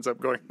about ends up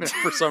going there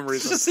for some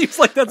reason. It just seems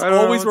like that's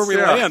always where we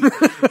land.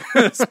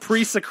 It's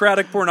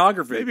pre-Socratic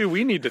pornography. Maybe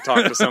we need to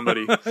talk to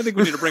somebody. I think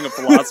we need to bring a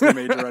philosophy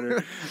major on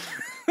here.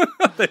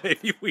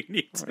 Maybe we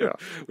need to. Yeah.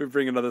 We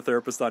bring another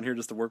therapist on here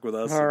just to work with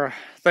us. All right.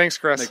 Thanks,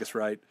 Chris. Make us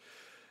right.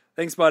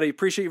 Thanks, buddy.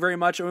 Appreciate you very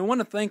much. And we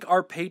want to thank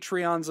our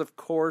Patreons, of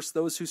course,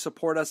 those who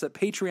support us at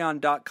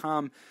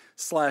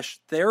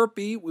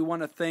patreon.com/therapy. We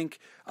want to thank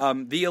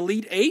the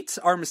Elite Eight,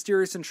 our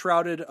mysterious and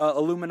shrouded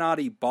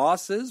Illuminati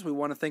bosses. We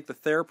want to thank the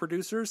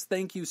Theraproducers.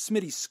 Thank you,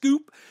 Smitty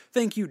Scoop.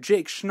 Thank you,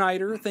 Jake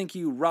Schneider. Thank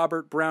you,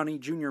 Robert Brownie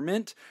Jr.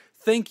 Mint.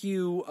 Thank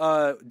you,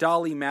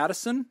 Dolly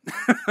Madison,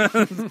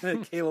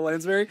 Kayla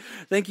Lansbury.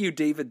 Thank you,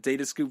 David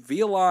Data Scoop,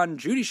 Violon,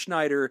 Judy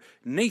Schneider,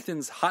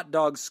 Nathan's Hot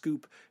Dog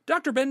Scoop,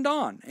 Dr. Ben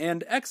Don,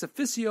 and ex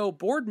officio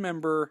board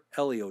member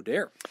Ellie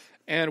O'Dare.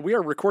 And we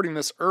are recording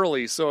this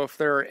early, so if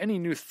there are any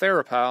new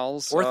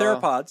THERAPALs or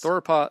THERAPODs,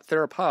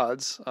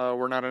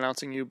 we're not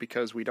announcing you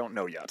because we don't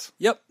know yet.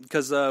 Yep,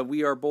 because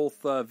we are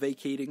both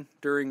vacating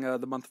during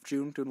the month of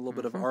June, doing a little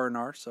bit of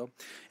R&R.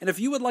 And if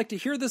you would like to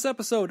hear this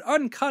episode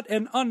uncut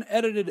and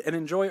unedited and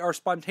enjoy our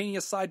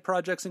spontaneous side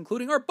projects,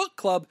 including our book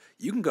club,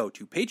 you can go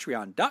to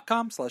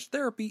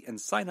patreon.com/therapy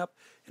and sign up.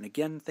 And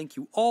again, thank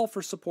you all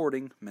for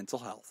supporting mental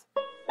health.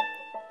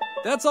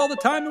 That's all the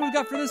time that we've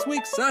got for this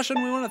week's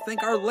session. We want to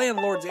thank our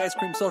landlords, the Ice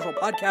Cream Social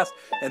Podcast,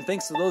 and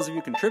thanks to those of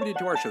you who contributed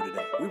to our show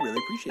today. We really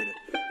appreciate it.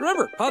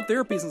 Remember, pod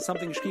therapy isn't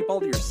something you should keep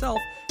all to yourself.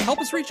 Help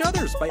us reach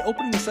others by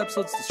opening this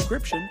episode's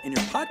description in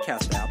your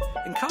podcast app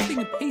and copying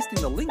and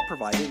pasting the link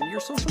provided into your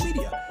social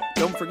media.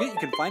 Don't forget you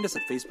can find us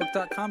at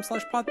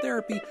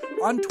facebook.com/podtherapy,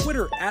 on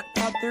Twitter at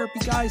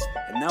PodTherapyGuys,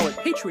 and now at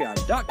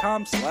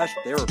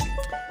patreon.com/therapy.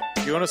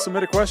 If you want to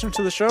submit a question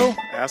to the show,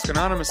 ask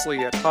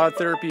anonymously at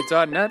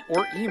podtherapy.net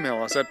or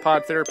email us at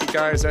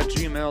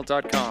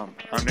podtherapyguys@gmail.com.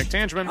 I'm Nick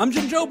Tangeman. I'm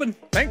Jim Jobin.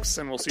 Thanks,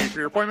 and we'll see you for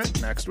your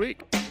appointment next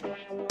week.